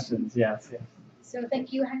unanswered questions, yes. So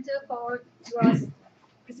thank you, Hunter, for your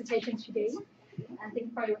presentation today. And thank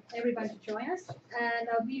you for everybody to join us. And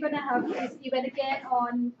we're going to have this event again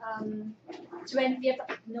on 20th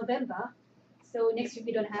of November. So next week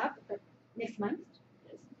we don't have, but next month.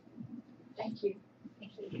 Thank you.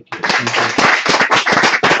 Thank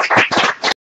you.